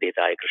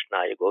Jagadhitaya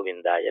Krishnaya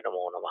Govindaya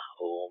Namo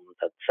Namah Om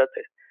Tat Sat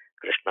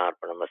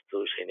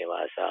Krishnarpanamastu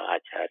Srinivasa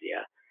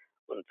Acharya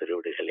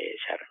Unturudikale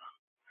Sharanam.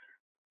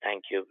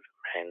 Thank you,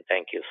 and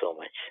thank you so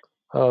much.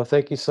 Oh,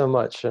 thank you so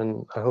much,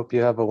 and I hope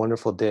you have a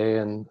wonderful day,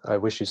 and I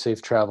wish you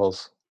safe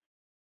travels.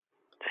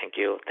 Thank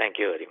you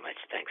very much.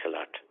 Thanks a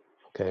lot.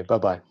 Okay,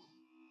 bye-bye.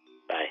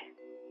 Bye.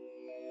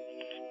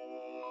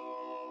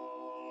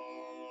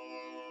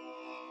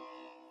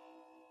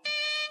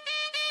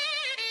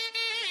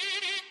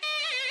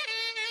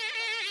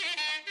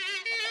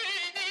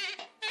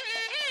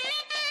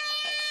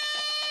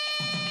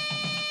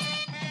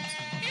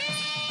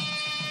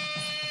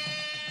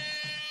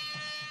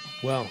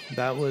 Well,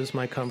 that was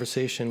my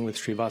conversation with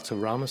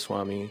Srivatsa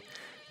Ramaswamy,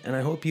 and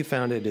I hope you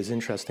found it as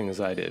interesting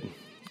as I did.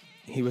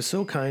 He was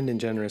so kind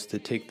and generous to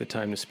take the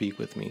time to speak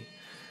with me.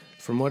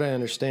 From what I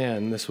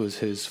understand, this was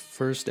his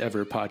first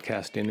ever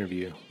podcast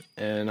interview,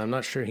 and I'm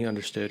not sure he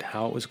understood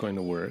how it was going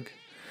to work,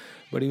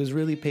 but he was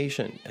really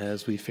patient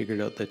as we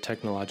figured out the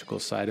technological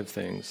side of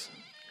things.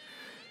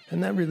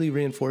 And that really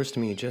reinforced to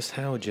me just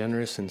how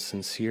generous and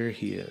sincere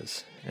he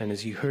is, and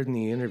as you heard in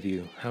the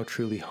interview, how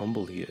truly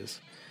humble he is,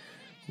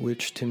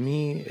 which to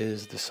me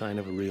is the sign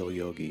of a real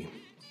yogi.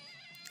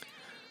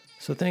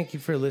 So thank you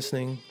for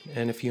listening,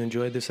 and if you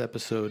enjoyed this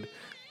episode,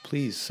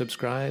 please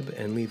subscribe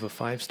and leave a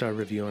 5-star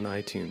review on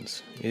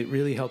iTunes. It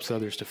really helps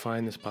others to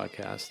find this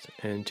podcast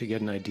and to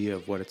get an idea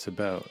of what it's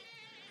about.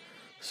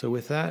 So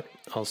with that,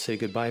 I'll say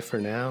goodbye for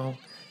now,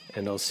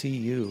 and I'll see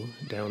you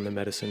down the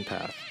medicine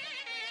path.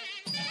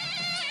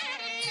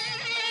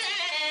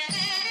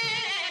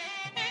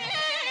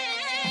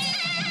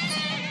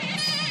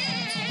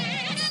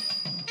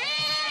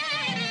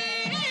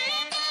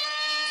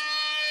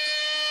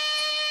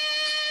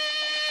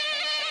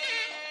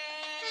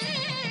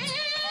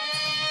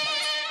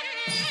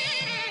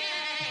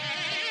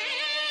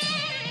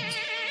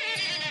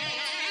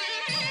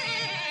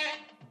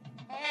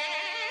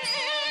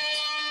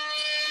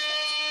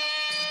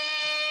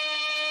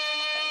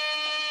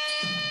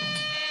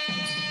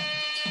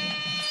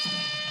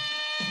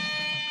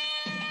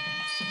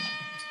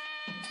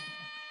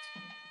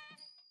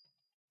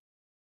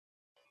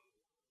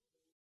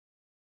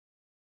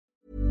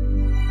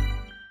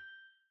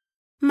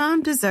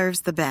 Mom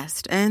deserves the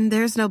best, and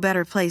there's no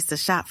better place to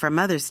shop for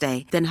Mother's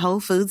Day than Whole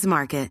Foods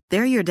Market.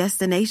 They're your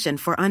destination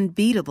for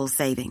unbeatable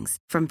savings,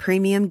 from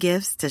premium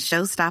gifts to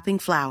show-stopping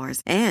flowers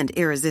and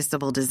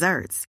irresistible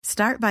desserts.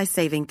 Start by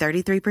saving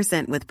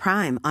 33% with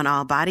Prime on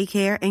all body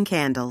care and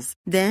candles.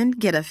 Then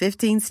get a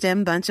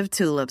 15-stem bunch of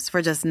tulips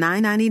for just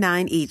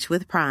 $9.99 each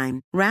with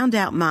Prime. Round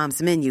out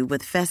Mom's menu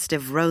with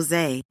festive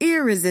rosé,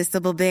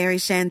 irresistible berry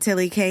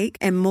chantilly cake,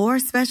 and more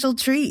special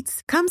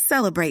treats. Come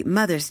celebrate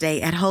Mother's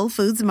Day at Whole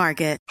Foods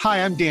Market.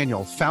 Hi, I'm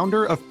Daniel,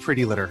 founder of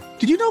Pretty Litter.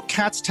 Did you know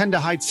cats tend to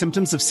hide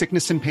symptoms of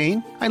sickness and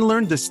pain? I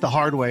learned this the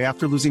hard way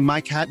after losing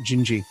my cat,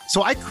 Gingy.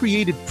 So I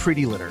created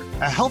Pretty Litter,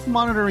 a health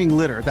monitoring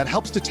litter that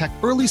helps detect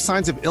early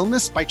signs of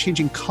illness by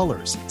changing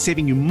colors,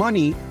 saving you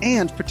money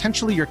and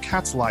potentially your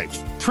cat's life.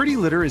 Pretty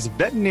Litter is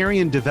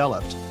veterinarian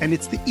developed, and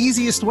it's the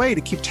easiest way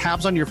to keep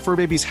tabs on your fur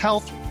baby's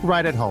health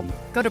right at home.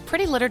 Go to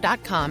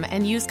prettylitter.com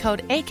and use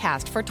code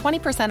ACAST for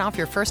 20% off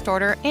your first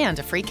order and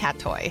a free cat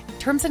toy.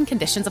 Terms and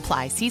conditions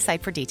apply. See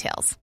site for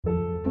details.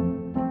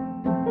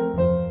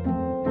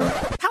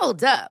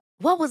 Hold up.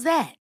 What was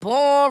that?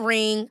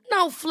 Boring.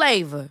 No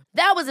flavor.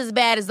 That was as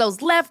bad as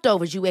those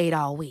leftovers you ate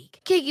all week.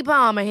 Keke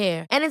Palmer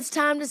here, and it's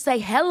time to say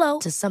hello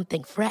to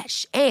something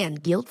fresh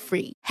and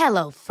guilt-free.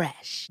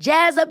 HelloFresh.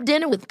 Jazz up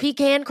dinner with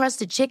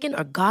pecan-crusted chicken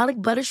or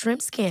garlic butter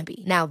shrimp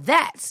scampi. Now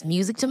that's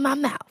music to my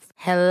mouth.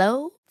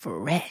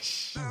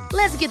 HelloFresh.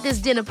 Let's get this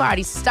dinner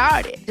party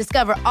started.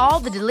 Discover all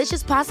the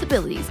delicious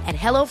possibilities at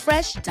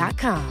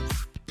HelloFresh.com.